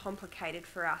makes it complicated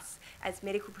for us. As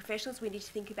medical professionals, we need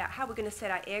to think about how we're going to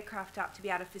set our aircraft up to be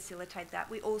able to facilitate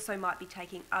that. We also might be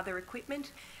taking other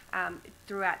equipment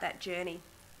throughout that journey.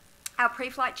 Our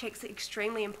pre-flight checks are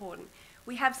extremely important.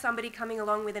 We have somebody coming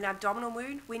along with an abdominal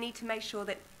wound. We need to make sure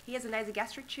that he has a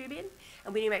nasogastric tube in,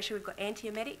 and we need to make sure we've got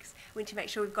antiemetics. We need to make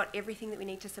sure we've got everything that we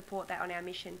need to support that on our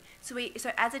mission. So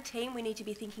as a team, we need to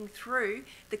be thinking through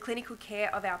the clinical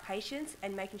care of our patients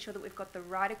and making sure that we've got the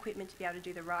right equipment to be able to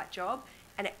do the right job.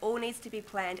 And it all needs to be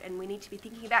planned, and we need to be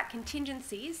thinking about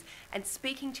contingencies and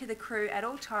speaking to the crew at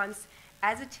all times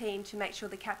as a team to make sure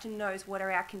the captain knows what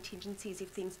are our contingencies if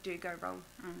things do go wrong.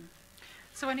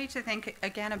 So we need to think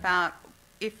again about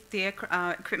if the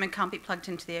equipment can't be plugged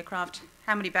into the aircraft,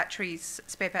 how many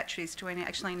spare batteries do we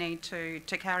actually need to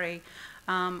carry?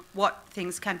 What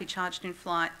things can be charged in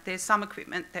flight? There's some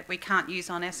equipment that we can't use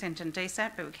on ascent and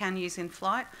descent, but we can use in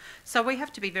flight. So we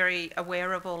have to be very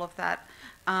aware of all of that.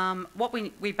 What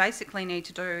we basically need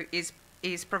to do is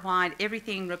is provide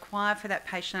everything required for that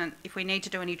patient. If we need to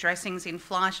do any dressings in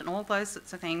flight and all those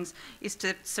sorts of things, is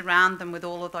to surround them with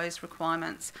all of those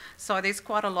requirements. So there's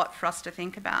quite a lot for us to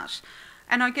think about.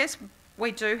 And I guess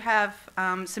we do have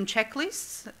some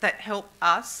checklists that help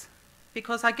us,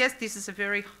 because I guess this is a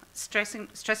very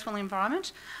stressful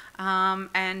environment,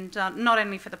 and not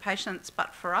only for the patients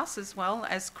but for us as well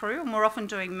as crew. And we're often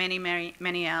doing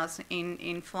many hours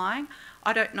in flying.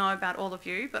 I don't know about all of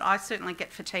you, but I certainly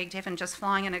get fatigued even just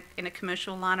flying in a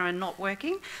commercial liner and not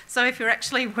working. So if you're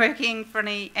actually working for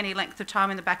any length of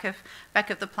time in the back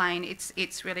of the plane,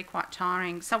 it's really quite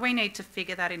tiring. So we need to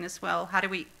figure that in as well. How do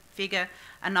we figure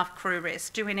enough crew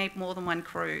rest? Do we need more than one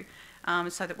crew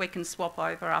so that we can swap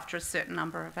over after a certain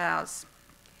number of hours?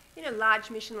 In a large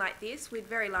mission like this, we'd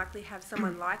very likely have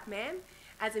someone like Ma'am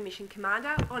as a mission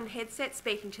commander on headset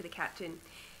speaking to the captain.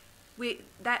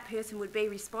 That person would be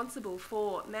responsible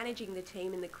for managing the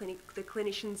team and the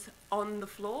clinicians on the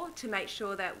floor to make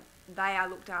sure that they are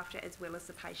looked after as well as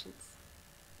the patients.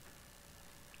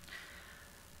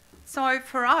 So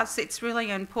for us, it's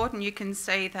really important. You can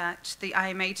see that the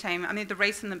AME team, I mean, the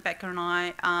reason that Rebekah and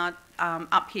I are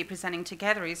up here presenting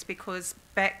together is because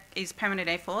Beck is Permanent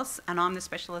Air Force and I'm the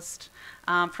specialist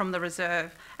from the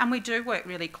reserve, and we do work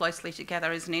really closely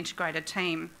together as an integrated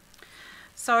team.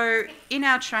 So in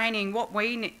our training, what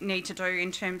we need to do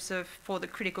in terms of for the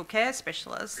critical care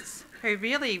specialists, who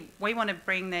really, we want to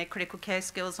bring their critical care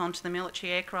skills onto the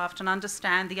military aircraft and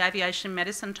understand the aviation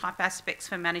medicine type aspects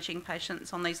for managing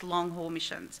patients on these long haul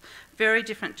missions. Very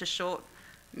different to short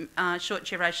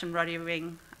duration rotary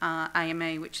wing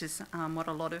AME, which is what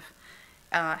a lot of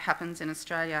happens in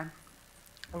Australia.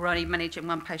 We're only managing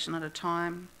one patient at a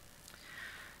time.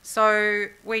 So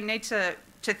we need to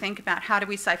think about how do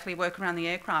we safely work around the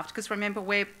aircraft, because remember,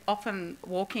 we're often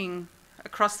walking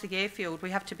across the airfield.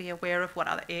 We have to be aware of what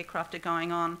other aircraft are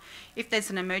going on. If there's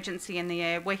an emergency in the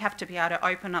air, we have to be able to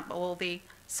open up all the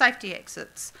safety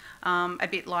exits, a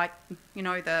bit like, you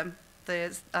know, the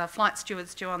flight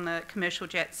stewards do on the commercial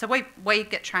jets. So we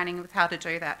get training with how to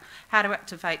do that, how to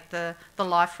activate the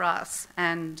life rafts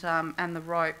and the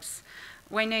ropes.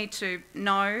 We need to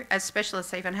know, as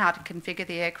specialists even, how to configure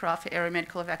the aircraft for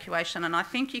aeromedical evacuation. And I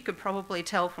think you could probably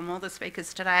tell from all the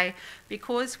speakers today,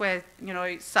 because we're, you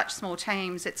know, such small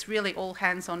teams, it's really all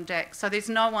hands on deck. So there's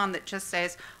no one that just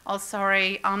says, oh,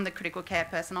 sorry, I'm the critical care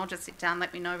person, I'll just sit down,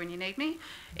 let me know when you need me.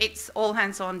 It's all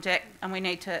hands on deck, and we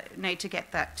need to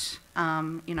get that,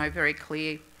 you know, very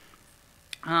clear.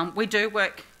 We do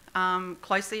work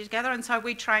closely together, and so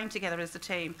we train together as a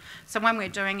team. So when we're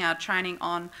doing our training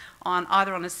on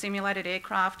either on a simulated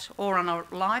aircraft or on a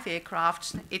live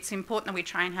aircraft, it's important that we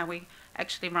train how we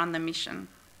actually run the mission.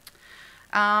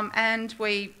 And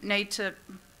we need to,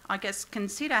 I guess,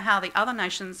 consider how the other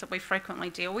nations that we frequently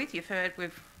deal with, you've heard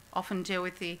we've often deal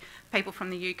with the people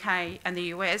from the UK and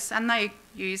the US, and they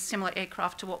use similar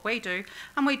aircraft to what we do,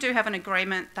 and we do have an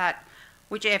agreement that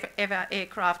whichever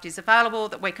aircraft is available,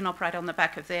 that we can operate on the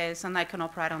back of theirs and they can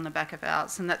operate on the back of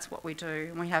ours, and that's what we do.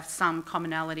 And we have some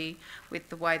commonality with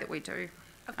the way that we do.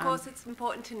 Of course, it's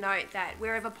important to note that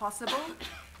wherever possible,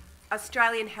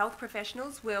 Australian health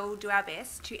professionals will do our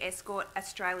best to escort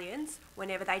Australians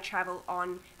whenever they travel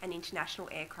on an international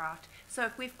aircraft. So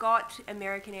if we've got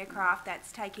American aircraft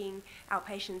that's taking our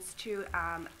patients to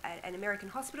an American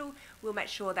hospital, we'll make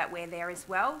sure that we're there as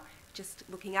well, just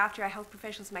looking after our health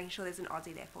professionals, making sure there's an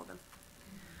Aussie there for them.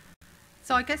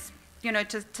 So I guess, you know,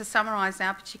 to summarise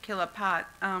our particular part,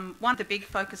 one of the big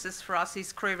focuses for us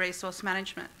is crew resource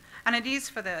management, and it is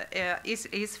for the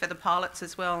is for the pilots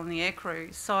as well and the air crew.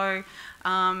 So,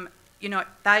 you know,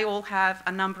 they all have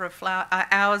a number of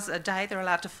hours a day they're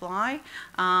allowed to fly,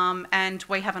 and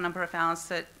we have a number of hours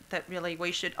that really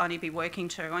we should only be working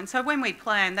to. And so when we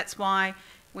plan, that's why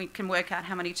we can work out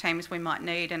how many teams we might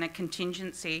need in a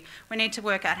contingency. We need to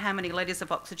work out how many litres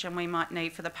of oxygen we might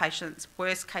need for the patient's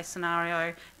worst case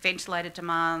scenario, ventilator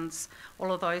demands,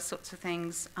 all of those sorts of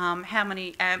things. How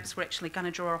many amps we're actually going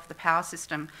to draw off the power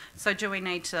system. So do we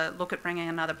need to look at bringing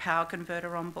another power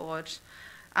converter on board?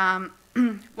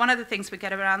 One of the things we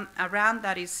get around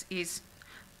that is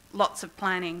lots of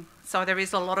planning. So there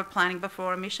is a lot of planning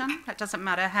before a mission. It doesn't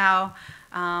matter how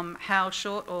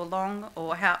short or long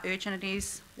or how urgent it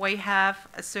is. We have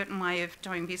a certain way of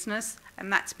doing business,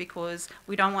 and that's because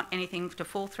we don't want anything to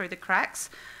fall through the cracks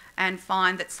and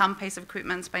find that some piece of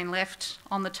equipment's been left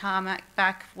on the tarmac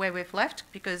back where we've left,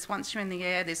 because once you're in the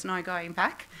air, there's no going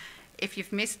back. If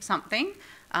you've missed something,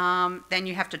 then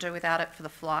you have to do without it for the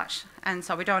flight. And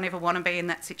so we don't ever want to be in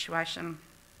that situation.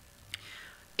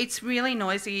 It's really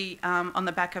noisy on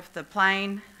the back of the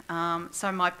plane.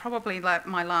 So my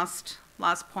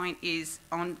last point is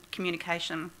on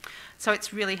communication. So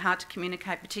it's really hard to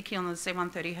communicate, particularly on the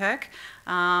C-130 Herc.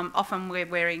 Often we're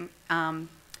wearing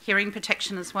hearing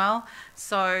protection as well,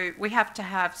 so we have to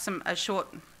have a short,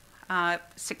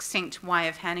 succinct way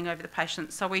of handing over the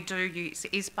patient. So we do use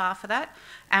ISBAR for that,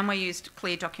 and we used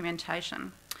clear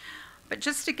documentation. But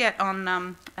just to get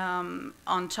on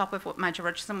top of what Major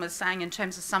Rogerson was saying in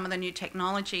terms of some of the new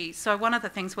technology, so one of the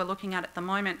things we're looking at the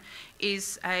moment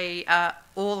is a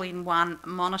all-in-one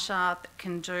monitor that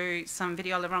can do some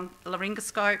video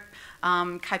laryngoscope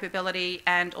capability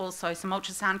and also some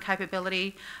ultrasound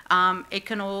capability. It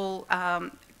can all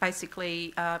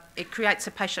basically, it creates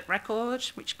a patient record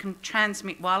which can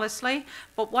transmit wirelessly,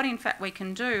 but what in fact we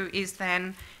can do is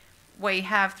then we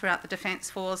have throughout the Defence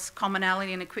Force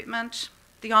commonality in equipment.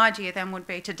 The idea then would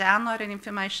be to download an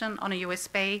information on a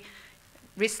USB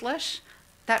wristlet.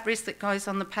 That wristlet goes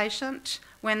on the patient.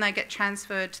 When they get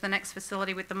transferred to the next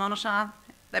facility with the monitor,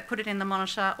 they put it in the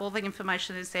monitor. All the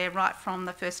information is there right from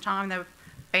the first time they've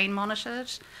been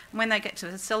monitored. And when they get to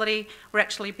the facility, we'll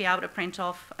actually be able to print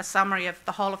off a summary of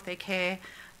the whole of their care,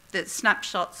 the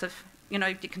snapshots of, you know,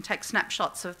 you can take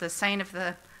snapshots of the scene of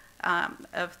the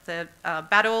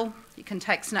battle. You can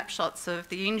take snapshots of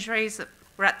the injuries that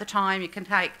were at the time. You can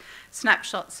take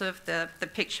snapshots of the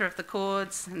picture of the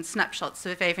cords and snapshots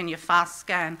of even your fast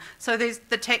scan. So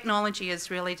the technology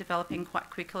is really developing quite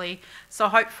quickly. So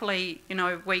hopefully, you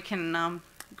know, we can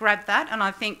grab that. And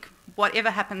I think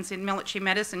whatever happens in military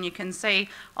medicine, you can see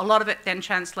a lot of it then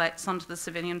translates onto the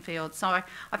civilian field. So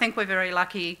I think we're very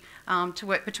lucky to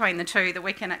work between the two, that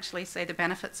we can actually see the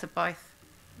benefits of both.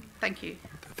 Thank you.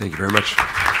 Thank you very much.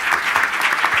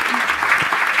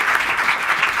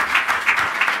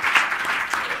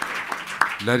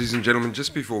 Ladies and gentlemen,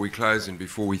 just before we close and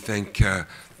before we thank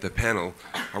the panel,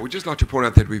 I would just like to point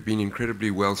out that we've been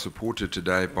incredibly well supported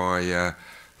today by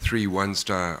 3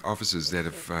 one-star officers that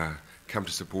have come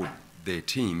to support their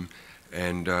team,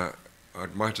 and I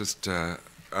might just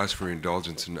ask for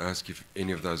indulgence and ask if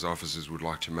any of those officers would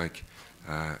like to make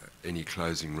any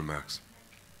closing remarks.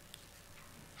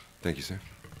 Thank you, sir.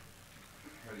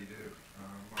 How do you do?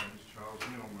 My name is Charles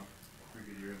Hill. I'm a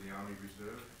brigadier in the Army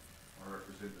Reserve. I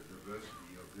represent the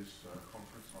diversity of this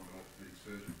conference. I'm an orthopaedic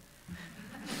surgeon.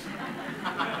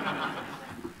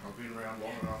 I've been around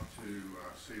long enough to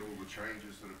see all the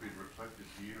changes that have been reflected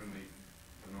here. And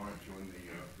when I joined the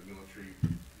military,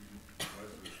 most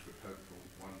of us were hopeful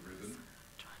one ribbon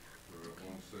for a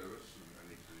long service. And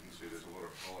you can see there's a lot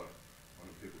of collar on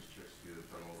the people's chests here that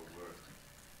have done all the work.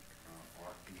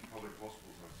 In public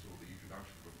hospitals, I saw the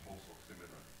introduction of a pulse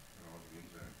oximeter when I was an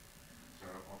intern. So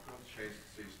I've got a chance to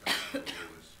see stuff like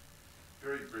all this.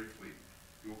 Very briefly,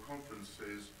 your conference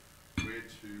says, where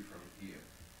to from here?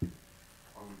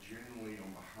 I would genuinely,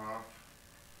 on behalf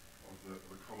of the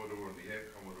Commodore and the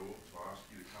Air Commodore, to ask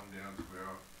you to come down to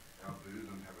our booth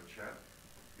and have a chat.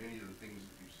 Many of the things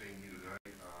that you've seen here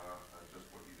today are just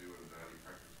what you do in a daily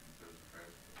practice in terms of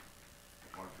transport.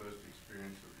 My first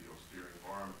experience of the austere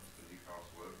environment was the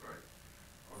Newcastle earthquake.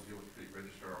 I was the orthopaedic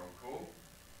registrar on call.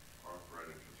 I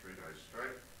operated for 3 days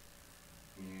straight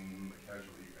in the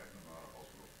Casualty at Nevada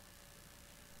Hospital.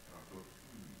 And I thought,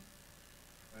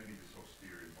 maybe this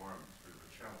austere environment is a bit of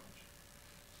a challenge.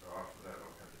 So after that,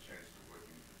 I've had the chance to work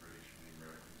with the British and the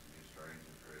Americans and the Australians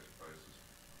in various places.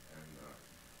 And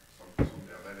sometimes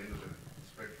down that end of the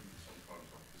spectrum, sometimes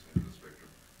up this end of the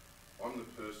spectrum. I'm the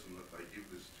person that they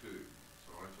give this to.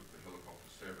 So I took the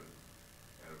Helicopter 7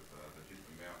 out of that hit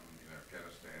the mountain in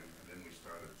Afghanistan, and then we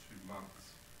started 2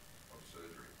 months of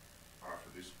surgery after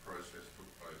this process took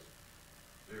place.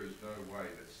 There is no way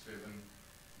that 7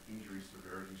 injury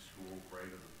severity score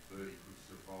greater than 30 could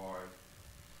survive,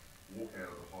 walk out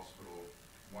of the hospital.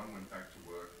 1 went back to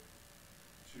work.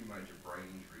 2 major brain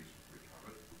injuries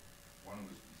recovered. 1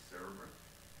 was cerebral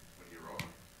when you're on.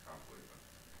 Can't believe it.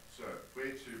 So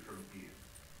where to from here?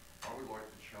 I would like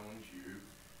to challenge you.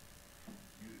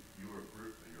 You're a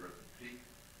group that you're at the peak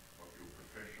of your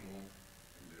professional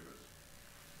endeavours.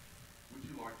 Would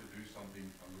you like to do something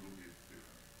a little bit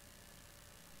different?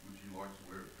 Would you like to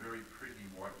wear a very pretty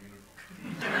white uniform?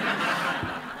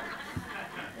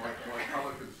 my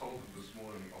colour consultant this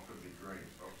morning offered me green,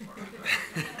 so I'm sorry.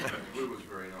 Blue was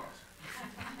very nice.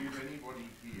 If anybody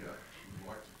here would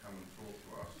like to come and talk to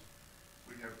us,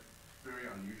 we have very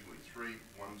unusually 3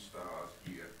 1-stars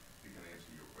here who can answer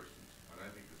your questions. I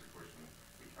don't think there's a question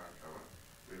we can't cover.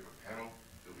 We have a panel.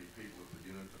 There'll be people at the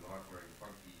dinner tonight wearing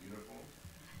funky uniforms.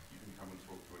 You can come and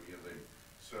talk to any of them.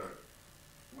 So,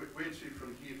 where to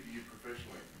from here for you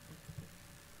professionally?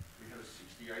 We had a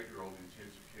 68-year-old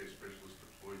intensive care specialist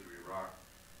deployed to Iraq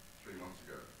 3 months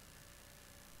ago. I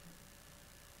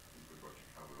think we've got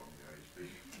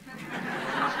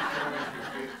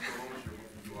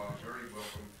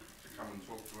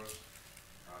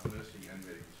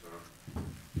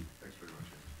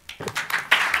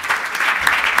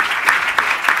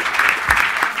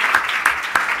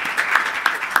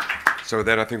So with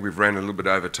that, I think we've ran a little bit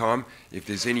over time. If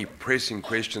there's any pressing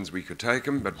questions, we could take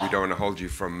them, but we don't want to hold you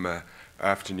from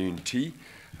afternoon tea.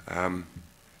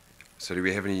 So do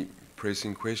we have any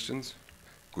pressing questions?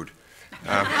 Good.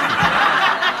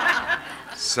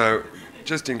 So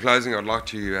just in closing, I'd like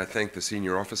to thank the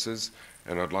senior officers,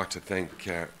 and I'd like to thank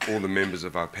all the members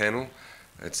of our panel.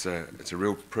 It's a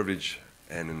real privilege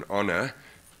and an honour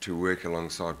to work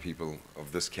alongside people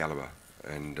of this calibre,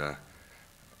 and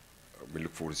we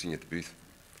look forward to seeing you at the booth.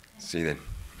 See you then.